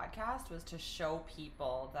Life podcast, was to show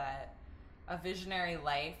people that a visionary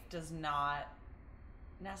life does not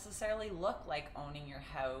necessarily look like owning your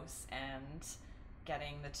house and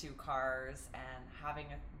getting the 2 cars and having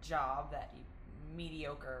a job that you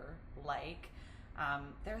mediocre like.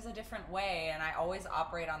 There's a different way, and I always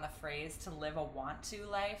operate on the phrase to live a want to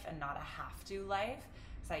life and not a have to life,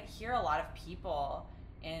 because I hear a lot of people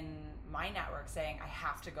in my network saying, I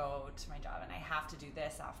have to go to my job and I have to do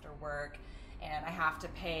this after work and I have to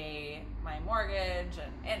pay my mortgage,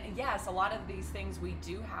 and yes, a lot of these things we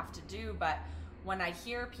do have to do, but when I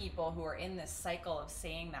hear people who are in this cycle of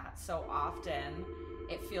saying that so often,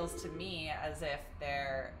 it feels to me as if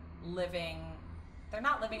they're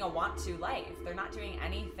not living a want to life. They're not doing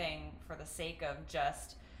anything for the sake of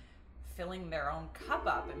just filling their own cup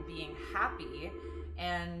up and being happy.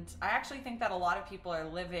 And I actually think that a lot of people are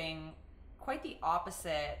living quite the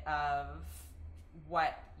opposite of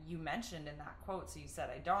what you mentioned in that quote. So you said,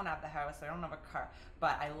 I don't have the house, I don't have a car,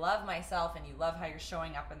 but I love myself, and you love how you're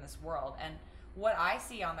showing up in this world. And what I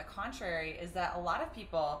see on the contrary is that a lot of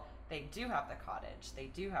people, they do have the cottage, they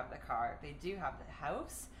do have the car, they do have the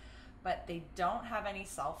house, but they don't have any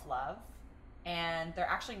self-love, and they're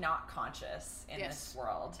actually not conscious in this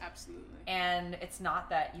world. Absolutely. And it's not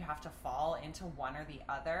that you have to fall into one or the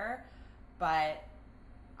other, but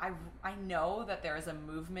I know that there is a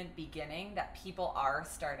movement beginning that people are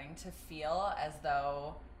starting to feel as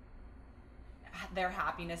though their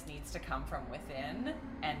happiness needs to come from within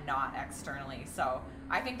and not externally. So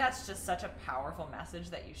I think that's just such a powerful message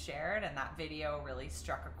that you shared, and that video really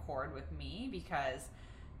struck a chord with me, because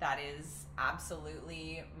that is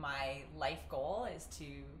absolutely my life goal, is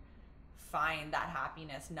to find that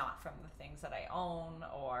happiness not from the things that I own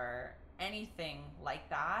or anything like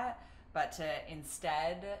that, but to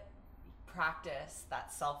instead practice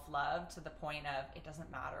that self-love to the point of, it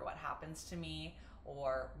doesn't matter what happens to me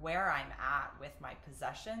or where I'm at with my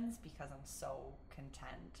possessions, because I'm so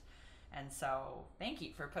content. And so thank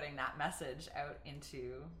you for putting that message out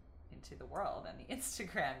into the world and the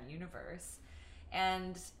Instagram universe.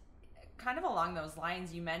 And kind of along those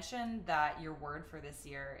lines, you mentioned that your word for this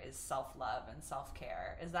year is self-love and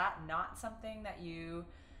self-care. Is that not something that you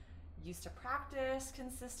used to practice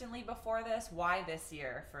consistently before this? Why this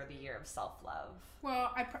year for the year of self-love?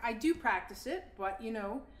 Well, I do practice it, but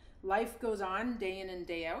life goes on day in and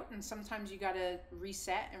day out, and sometimes you got to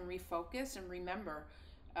reset and refocus and remember.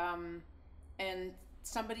 And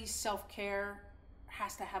somebody's self-care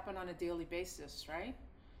has to happen on a daily basis, right?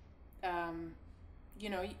 I'm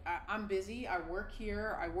busy. I work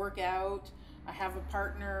here. I work out. I have a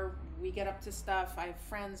partner. We get up to stuff. I have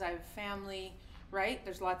friends. I have family, right?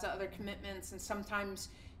 There's lots of other commitments, and sometimes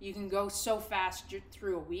you can go so fast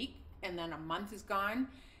through a week, and then a month is gone.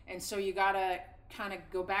 And so you got to kind of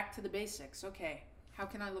go back to the basics. Okay, how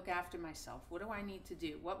can I look after myself? What do I need to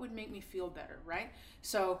do? What would make me feel better, right?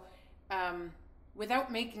 So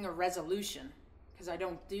without making a resolution, because I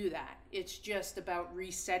don't do that, it's just about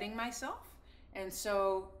resetting myself. And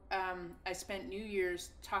so I spent New Year's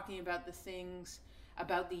talking about the things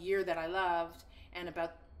about the year that I loved and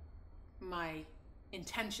about my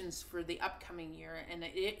intentions for the upcoming year. And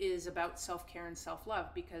it is about self-care and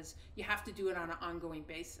self-love, because you have to do it on an ongoing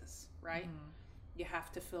basis, right? Mm-hmm. You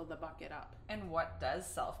have to fill the bucket up. And what does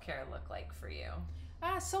self-care look like for you?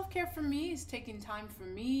 Self-care for me is taking time for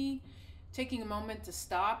me, taking a moment to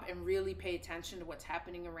stop and really pay attention to what's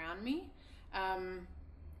happening around me.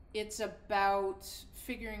 It's about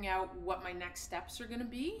figuring out what my next steps are going to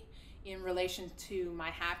be in relation to my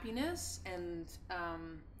happiness, and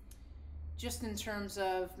just in terms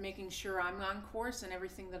of making sure I'm on course and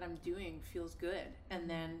everything that I'm doing feels good. And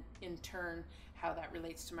then in turn, how that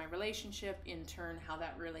relates to my relationship, in turn, how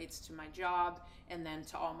that relates to my job, and then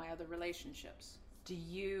to all my other relationships. Do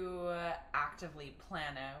you actively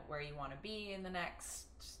plan out where you want to be in the next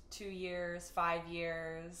 2 years, 5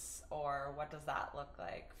 years, or what does that look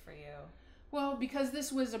like for you? Well, because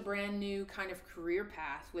this was a brand new kind of career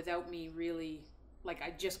path without me really,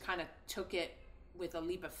 I just kind of took it with a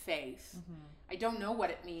leap of faith. Mm-hmm. I don't know what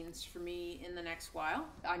it means for me in the next while.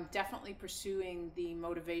 I'm definitely pursuing the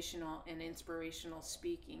motivational and inspirational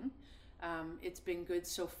speaking. It's been good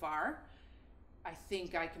so far. I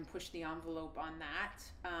think I can push the envelope on that.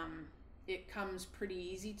 It comes pretty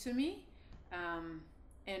easy to me.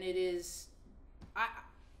 And it is,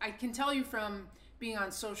 I can tell you from being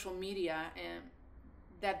on social media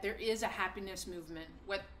that there is a happiness movement.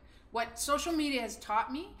 What social media has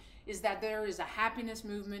taught me is that there is a happiness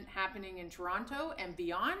movement happening in Toronto and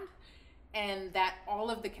beyond, and that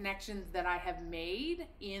all of the connections that I have made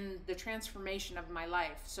in the transformation of my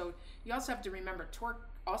life. So you also have to remember, Torque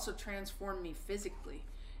also transformed me physically.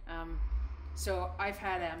 So I've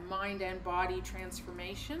had a mind and body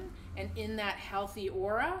transformation, and in that healthy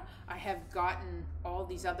aura, I have gotten all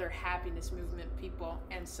these other happiness movement people.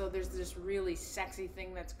 And so there's this really sexy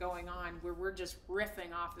thing that's going on where we're just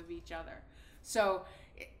riffing off of each other. So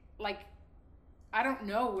I don't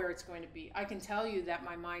know where it's going to be. I can tell you that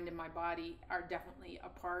my mind and my body are definitely a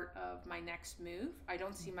part of my next move. I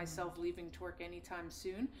don't see myself leaving Torque anytime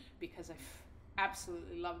soon, because I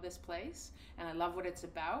absolutely love this place, and I love what it's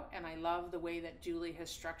about, and I love the way that Julie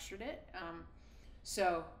has structured it.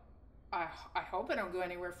 So I hope I don't go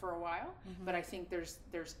anywhere for a while, but I think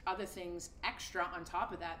there's other things extra on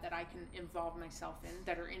top of that I can involve myself in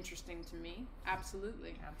that are interesting to me.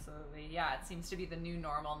 Absolutely. Yeah, it seems to be the new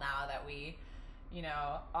normal now that we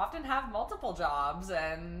often have multiple jobs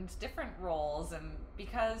and different roles, and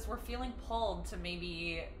because we're feeling pulled to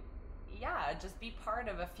maybe just be part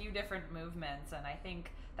of a few different movements. And I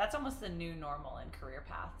think that's almost the new normal in career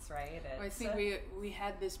paths, right? I think we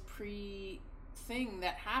had this thing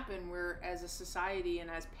that happened where, as a society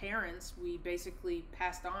and as parents, we basically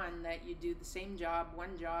passed on that you do the same job,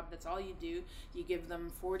 one job, that's all you do. You give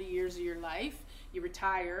them 40 years of your life, you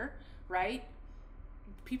retire, right?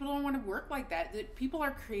 People don't want to work like that. People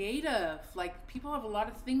are creative. People have a lot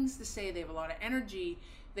of things to say. They have a lot of energy.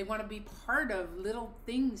 They want to be part of little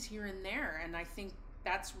things here and there. And I think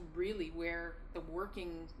that's really where the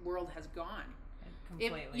working world has gone.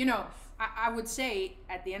 I would say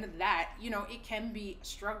at the end of that, it can be a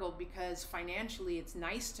struggle, because financially it's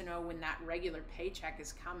nice to know when that regular paycheck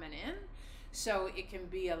is coming in. So it can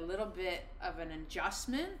be a little bit of an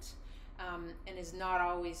adjustment, and is not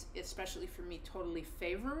always, especially for me, totally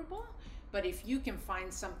favorable. But if you can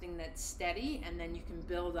find something that's steady and then you can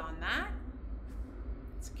build on that,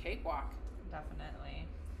 it's a cakewalk. Definitely.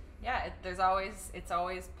 Yeah, it's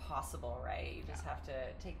always possible, right? You just have to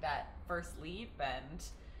take that first leap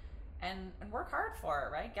and work hard for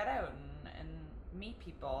it, right? Get out and meet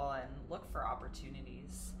people and look for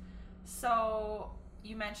opportunities. So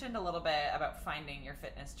you mentioned a little bit about finding your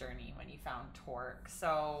fitness journey when you found Torque.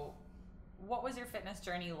 So what was your fitness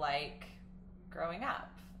journey like growing up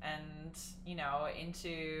and, you know,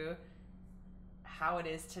 into how it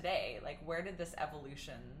is today? Like, where did this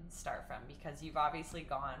evolution start from? Because you've obviously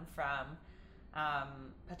gone from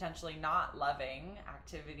potentially not loving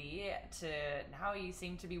activity to now you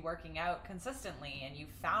seem to be working out consistently and you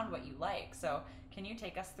found what you like. So can you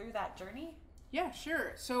take us through that journey? Yeah,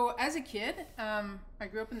 sure. So as a kid, I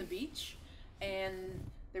grew up in the beach, and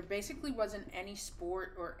there basically wasn't any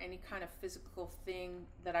sport or any kind of physical thing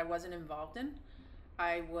that I wasn't involved in.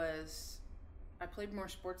 I played more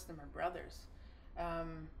sports than my brothers.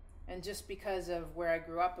 And just because of where I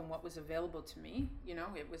grew up and what was available to me, you know,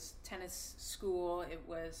 it was tennis school, it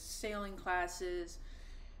was sailing classes,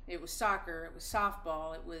 it was soccer, it was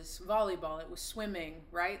softball, it was volleyball, it was swimming,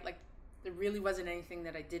 right? Like, there really wasn't anything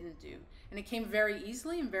that I didn't do. And it came very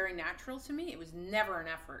easily and very natural to me. It was never an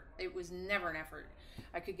effort.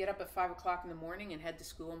 I could get up at 5 o'clock in the morning and head to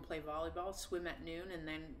school and play volleyball, swim at noon, and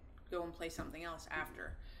then go and play something else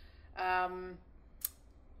after.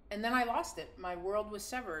 And then I lost it. My world was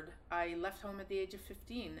severed. I left home at the age of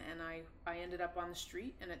 15, and I ended up on the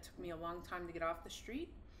street, and it took me a long time to get off the street.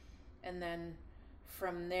 And then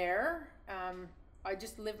from there, I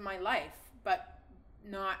just lived my life, but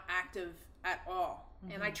not active at all.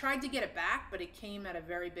 Mm-hmm. And I tried to get it back, but it came at a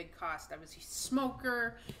very big cost. I was a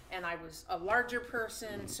smoker, and I was a larger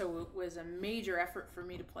person, so it was a major effort for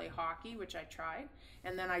me to play hockey, which I tried.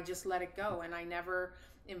 And then I just let it go, and I never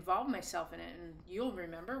involve myself in it. And you'll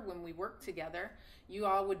remember when we worked together, you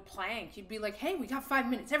all would plank. You'd be like, hey, we got 5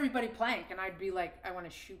 minutes, everybody plank. And I'd be like, I want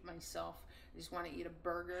to shoot myself. I just want to eat a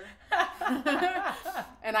burger.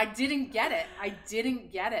 And I didn't get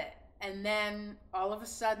it. And then all of a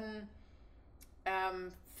sudden,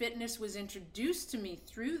 fitness was introduced to me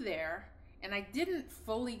through there, and I didn't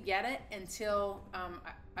fully get it until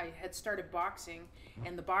I had started boxing,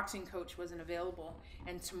 and the boxing coach wasn't available.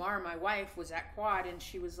 And Tamara, my wife, was at Quad, and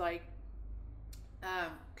she was like,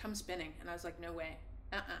 come spinning. And I was like, no way.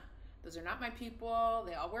 Those are not my people.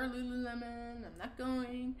 They all wear Lululemon. I'm not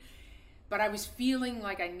going. But I was feeling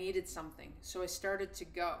like I needed something. So I started to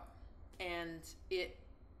go, and it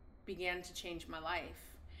began to change my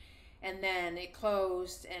life. And then it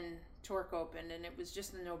closed and Torque opened, and it was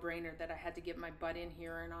just a no-brainer that I had to get my butt in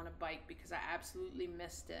here and on a bike because I absolutely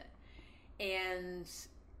missed it. And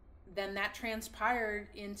then that transpired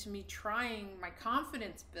into me trying. My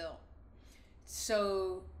confidence built.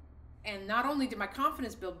 So, and not only did my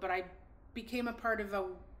confidence build, but I became a part of a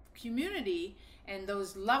community, and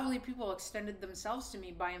those lovely people extended themselves to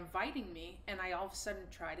me by inviting me, and I all of a sudden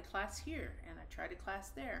tried a class here, and I tried a class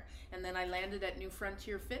there, and then I landed at New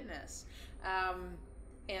Frontier Fitness.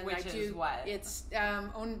 And Which is what? It's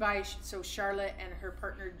owned by, so Charlotte and her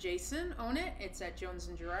partner Jason own it. It's at Jones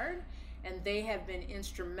and Gerard, and they have been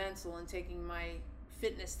instrumental in taking my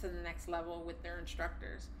fitness to the next level with their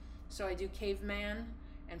instructors. So I do caveman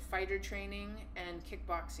and fighter training and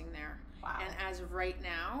kickboxing there. Wow. And as of right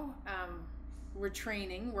now, we're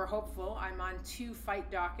training. We're hopeful. I'm on 2 fight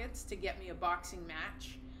dockets to get me a boxing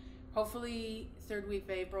match. Hopefully 3rd week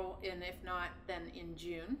of April, and if not, then in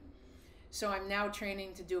June. So I'm now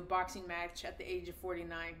training to do a boxing match at the age of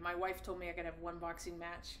 49. My wife told me I could have 1 boxing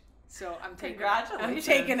match. So I'm taking Congratulations.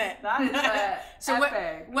 I'm taking it. That is so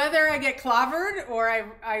epic. Whether I get clobbered or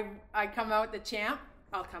I come out the champ,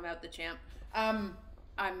 I'll come out the champ. I'm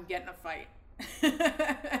getting a fight.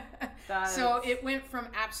 So it went from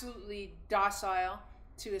absolutely docile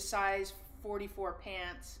to a size 44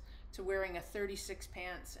 pants to wearing a 36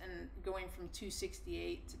 pants and going from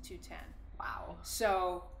 268 to 210. Wow.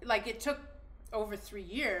 So like it took over 3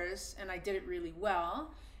 years, and I did it really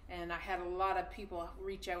well, and I had a lot of people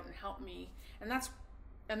reach out and help me. And that's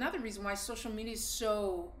another reason why social media is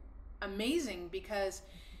so amazing, because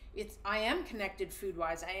I am connected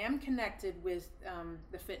food-wise. I am connected with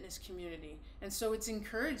the fitness community. And so it's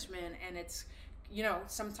encouragement, and it's, you know,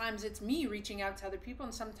 sometimes it's me reaching out to other people,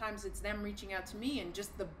 and sometimes it's them reaching out to me, and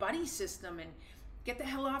just the buddy system, and get the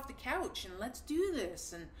hell off the couch, and let's do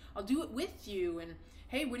this, and I'll do it with you, and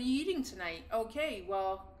hey, what are you eating tonight? Okay,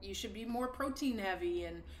 well, you should be more protein heavy,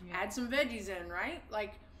 and add some veggies in, right?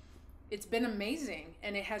 Like, it's been amazing,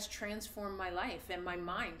 and it has transformed my life and my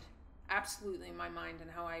mind. Absolutely, my mind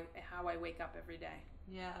and how I wake up every day.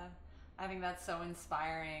 Yeah, I think that's so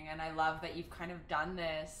inspiring, and I love that you've kind of done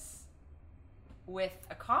this with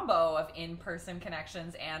a combo of in-person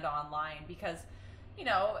connections and online, because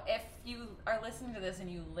if you are listening to this and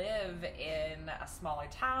you live in a smaller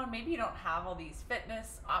town, maybe you don't have all these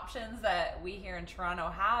fitness options that we here in Toronto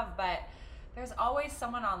have, but there's always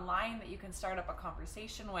someone online that you can start up a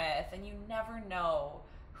conversation with, and you never know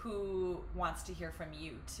who wants to hear from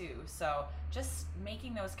you too. So just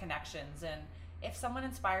making those connections, and if someone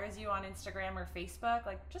inspires you on Instagram or Facebook,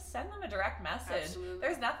 like, just send them a direct message. Absolutely.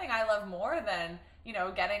 There's nothing I love more than,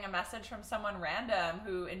 getting a message from someone random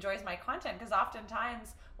who enjoys my content, because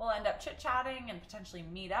oftentimes we'll end up chit-chatting and potentially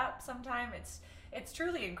meet up sometime. It's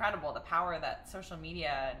truly incredible, the power that social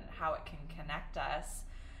media and how it can connect us.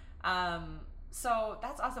 So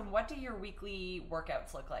that's awesome. What do your weekly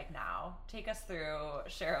workouts look like now? Take us through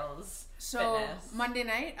Cheryl's fitness. Monday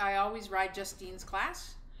night, I always ride Justine's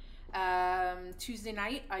class. Tuesday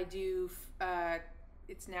night, I do,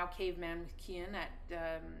 it's now Caveman with Kian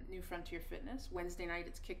at New Frontier Fitness. Wednesday night,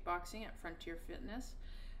 it's kickboxing at Frontier Fitness.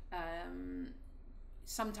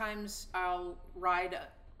 Sometimes I'll ride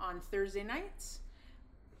on Thursday nights.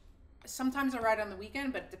 Sometimes I ride on the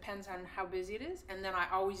weekend, but it depends on how busy it is. And then I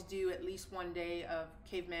always do at least one day of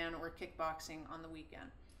Caveman or kickboxing on the weekend.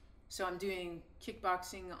 So I'm doing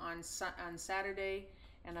kickboxing on Saturday,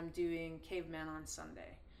 and I'm doing Caveman on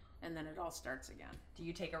Sunday. And then it all starts again. Do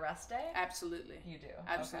you take a rest day? Absolutely. You do?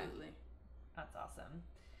 Absolutely. Okay. That's awesome.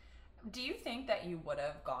 Do you think that you would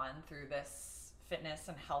have gone through this fitness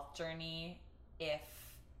and health journey if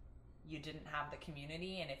you didn't have the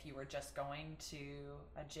community and if you were just going to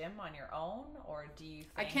a gym on your own? Or do you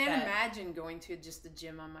think I can't imagine going to just a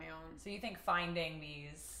gym on my own. So you think finding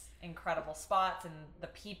these incredible spots and the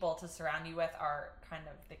people to surround you with are kind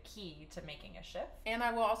of the key to making a shift? And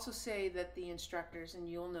I will also say that the instructors, and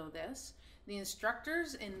you'll know this, the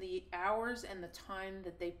instructors and the hours and the time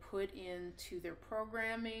that they put into their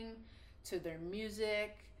programming, to their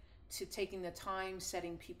music, to taking the time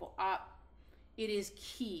setting people up, it is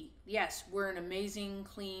key. Yes, we're an amazing,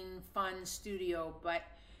 clean, fun studio, but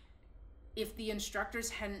if the instructors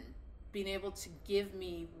hadn't been able to give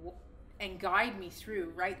me and guide me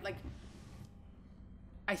through, right? Like,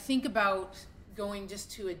 I think about going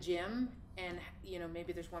just to a gym and,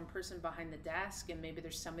 maybe there's one person behind the desk and maybe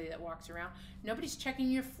there's somebody that walks around. Nobody's checking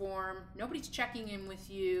your form. Nobody's checking in with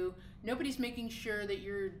you. Nobody's making sure that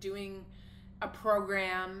you're doing a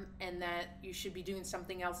program and that you should be doing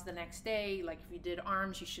something else the next day. Like, if you did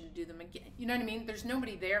arms, you shouldn't do them again. You know what I mean? There's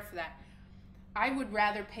nobody there for that. I would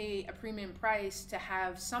rather pay a premium price to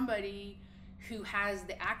have somebody who has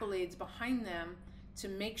the accolades behind them to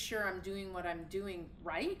make sure I'm doing what I'm doing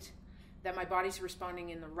right, that my body's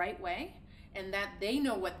responding in the right way, and that they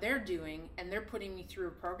know what they're doing and they're putting me through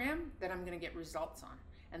a program that I'm going to get results on.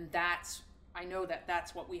 And I know that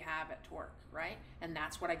that's what we have at Torque, right? And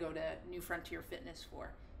that's what I go to New Frontier Fitness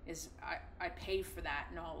for, is I pay for that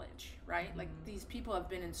knowledge, right? Mm-hmm. Like, these people have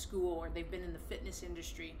been in school or they've been in the fitness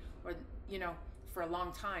industry or, for a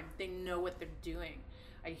long time. They know what they're doing.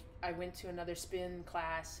 I went to another spin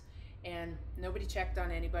class and nobody checked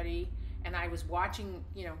on anybody. And I was watching,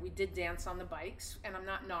 we did dance on the bikes, and I'm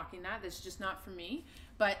not knocking that. That's just not for me.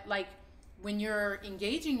 But, like, when you're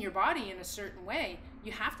engaging your body in a certain way,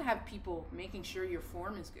 you have to have people making sure your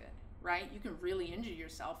form is good, right? You can really injure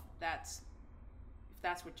yourself if that's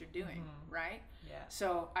what you're doing, mm-hmm. right? Yeah.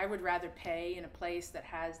 So I would rather pay in a place that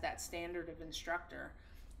has that standard of instructor,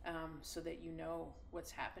 so that you know what's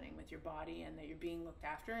happening with your body and that you're being looked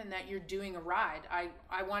after and that you're doing a ride.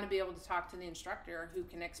 I want to be able to talk to the instructor who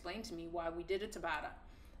can explain to me why we did a Tabata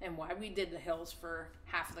and why we did the hills for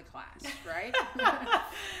half of the class, right?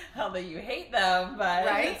 Although you hate them, but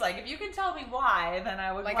right? It's like, if you can tell me why, then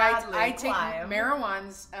I would gladly I take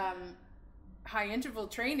Marawan's high interval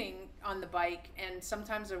training on the bike, and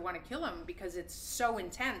sometimes I want to kill him because it's so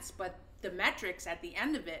intense, but the metrics at the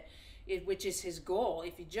end of it, which is his goal,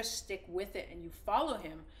 if you just stick with it and you follow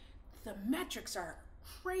him, the metrics are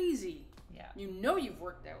crazy. Yeah. You've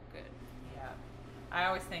worked out good. Yeah. I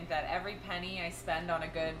always think that every penny I spend on a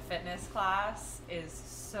good fitness class is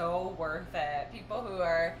so worth it. People who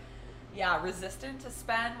are, resistant to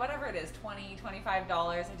spend, whatever it is, $20, $25,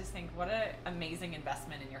 I just think what an amazing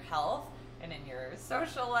investment in your health and in your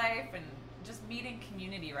social life and just meeting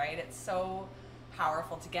community, right? It's so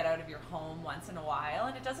powerful to get out of your home once in a while,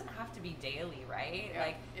 and it doesn't have to be daily, right?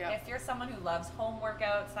 If you're someone who loves home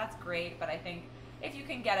workouts, that's great, but I think if you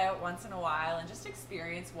can get out once in a while and just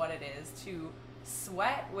experience what it is to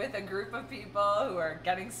sweat with a group of people who are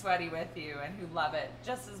getting sweaty with you and who love it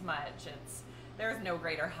just as much, there's no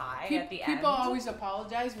greater high at the end. People always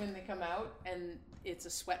apologize when they come out and it's a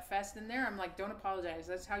sweat fest in there. I'm like, don't apologize.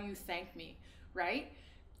 That's how you thank me, right?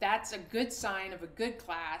 That's a good sign of a good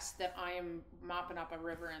class that I am mopping up a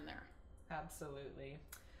river in there. Absolutely.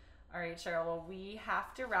 All right, Cheryl, well, we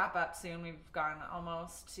have to wrap up soon. We've gone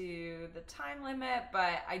almost to the time limit,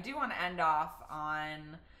 but I do want to end off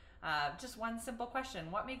on just one simple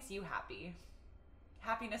question. What makes you happy?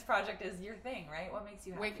 Happiness Project is your thing, right? What makes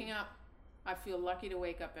you happy? Waking up. I feel lucky to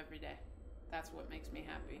wake up every day. That's what makes me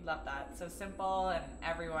happy. Love that. So simple, and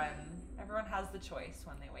everyone has the choice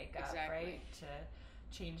when they wake up, right?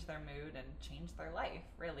 To change their mood and change their life,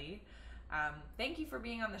 really. Thank you for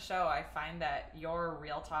being on the show. I find that your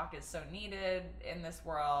real talk is so needed in this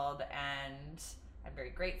world, and I'm very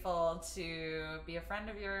grateful to be a friend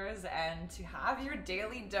of yours and to have your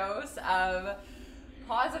daily dose of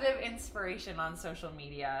positive inspiration on social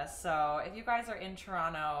media. So if you guys are in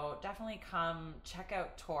Toronto, definitely come check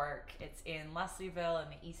out Torque. It's in Leslieville in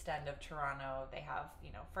the east end of Toronto. They have,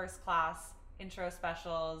 first class intro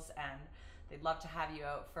specials, and they'd love to have you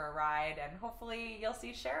out for a ride, and hopefully you'll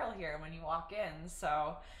see Cheryl here when you walk in.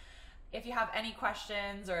 So if you have any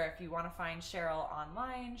questions, or if you want to find Cheryl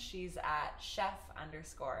online, she's at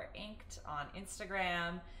chef_inked on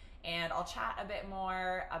Instagram. And I'll chat a bit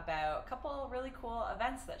more about a couple really cool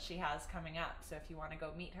events that she has coming up. So if you want to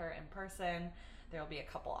go meet her in person, there'll be a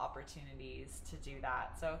couple opportunities to do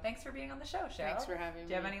that. So thanks for being on the show, Cheryl. Thanks for having me. Do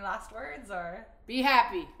you have any last words, or? Be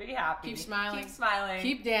happy. Be happy. Keep smiling. Keep smiling.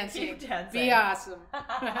 Keep dancing. Keep dancing. Be awesome.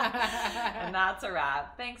 And that's a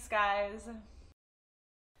wrap. Thanks, guys.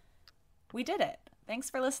 We did it.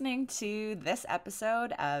 Thanks for listening to this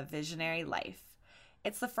episode of Visionary Life.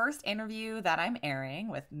 It's the first interview that I'm airing,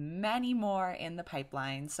 with many more in the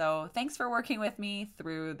pipeline. So thanks for working with me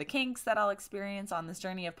through the kinks that I'll experience on this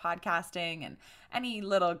journey of podcasting and any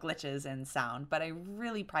little glitches in sound. But I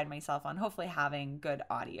really pride myself on hopefully having good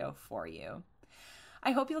audio for you.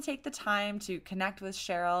 I hope you'll take the time to connect with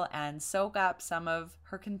Cheryl and soak up some of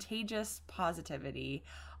her contagious positivity.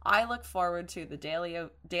 I look forward to the daily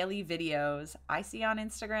videos I see on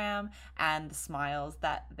Instagram, and the smiles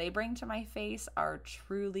that they bring to my face are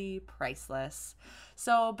truly priceless.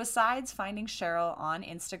 So besides finding Cheryl on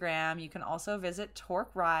Instagram, you can also visit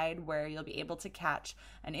Torque Ride, where you'll be able to catch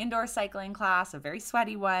an indoor cycling class, a very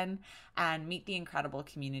sweaty one, and meet the incredible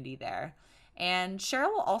community there. And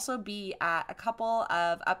Cheryl will also be at a couple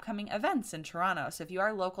of upcoming events in Toronto. So if you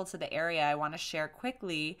are local to the area, I want to share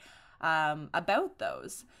quickly about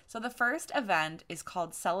those. So the first event is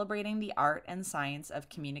called Celebrating the Art and Science of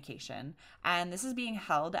Communication, and this is being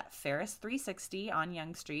held at Ferris 360 on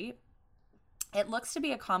Yonge Street. It looks to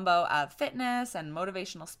be a combo of fitness and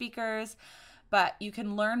motivational speakers, but you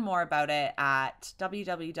can learn more about it at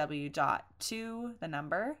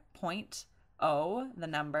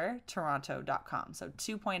www.toronto.com. So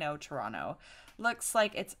 2.0 Toronto. Looks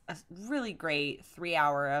like it's a really great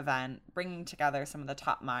 3-hour event, bringing together some of the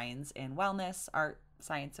top minds in wellness, art,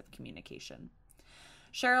 science of communication.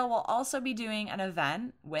 Cheryl will also be doing an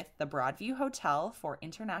event with the Broadview Hotel for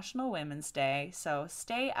International Women's Day, so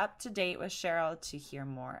stay up to date with Cheryl to hear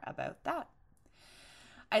more about that.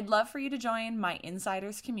 I'd love for you to join my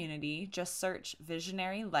Insiders community. Just search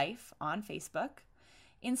Visionary Life on Facebook.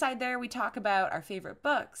 Inside there, we talk about our favorite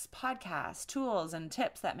books, podcasts, tools, and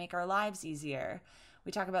tips that make our lives easier.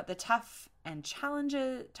 We talk about the tough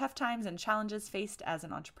times and challenges faced as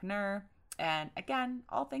an entrepreneur, and again,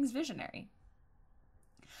 all things visionary.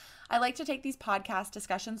 I like to take these podcast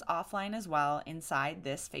discussions offline as well inside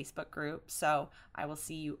this Facebook group, so I will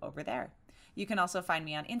see you over there. You can also find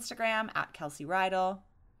me on Instagram at Kelsey Rydell.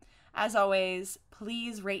 As always,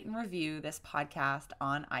 please rate and review this podcast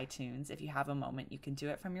on iTunes. If you have a moment, you can do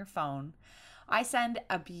it from your phone. I send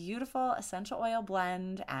a beautiful essential oil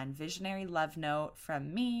blend and visionary love note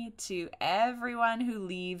from me to everyone who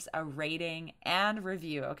leaves a rating and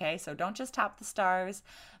review, okay? So don't just tap the stars.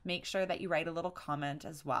 Make sure that you write a little comment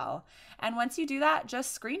as well. And once you do that,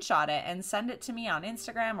 just screenshot it and send it to me on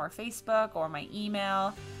Instagram or Facebook or my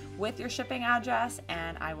email with your shipping address,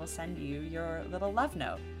 and I will send you your little love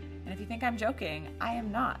note. And if you think I'm joking, I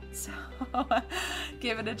am not. So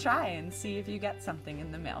give it a try and see if you get something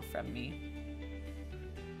in the mail from me.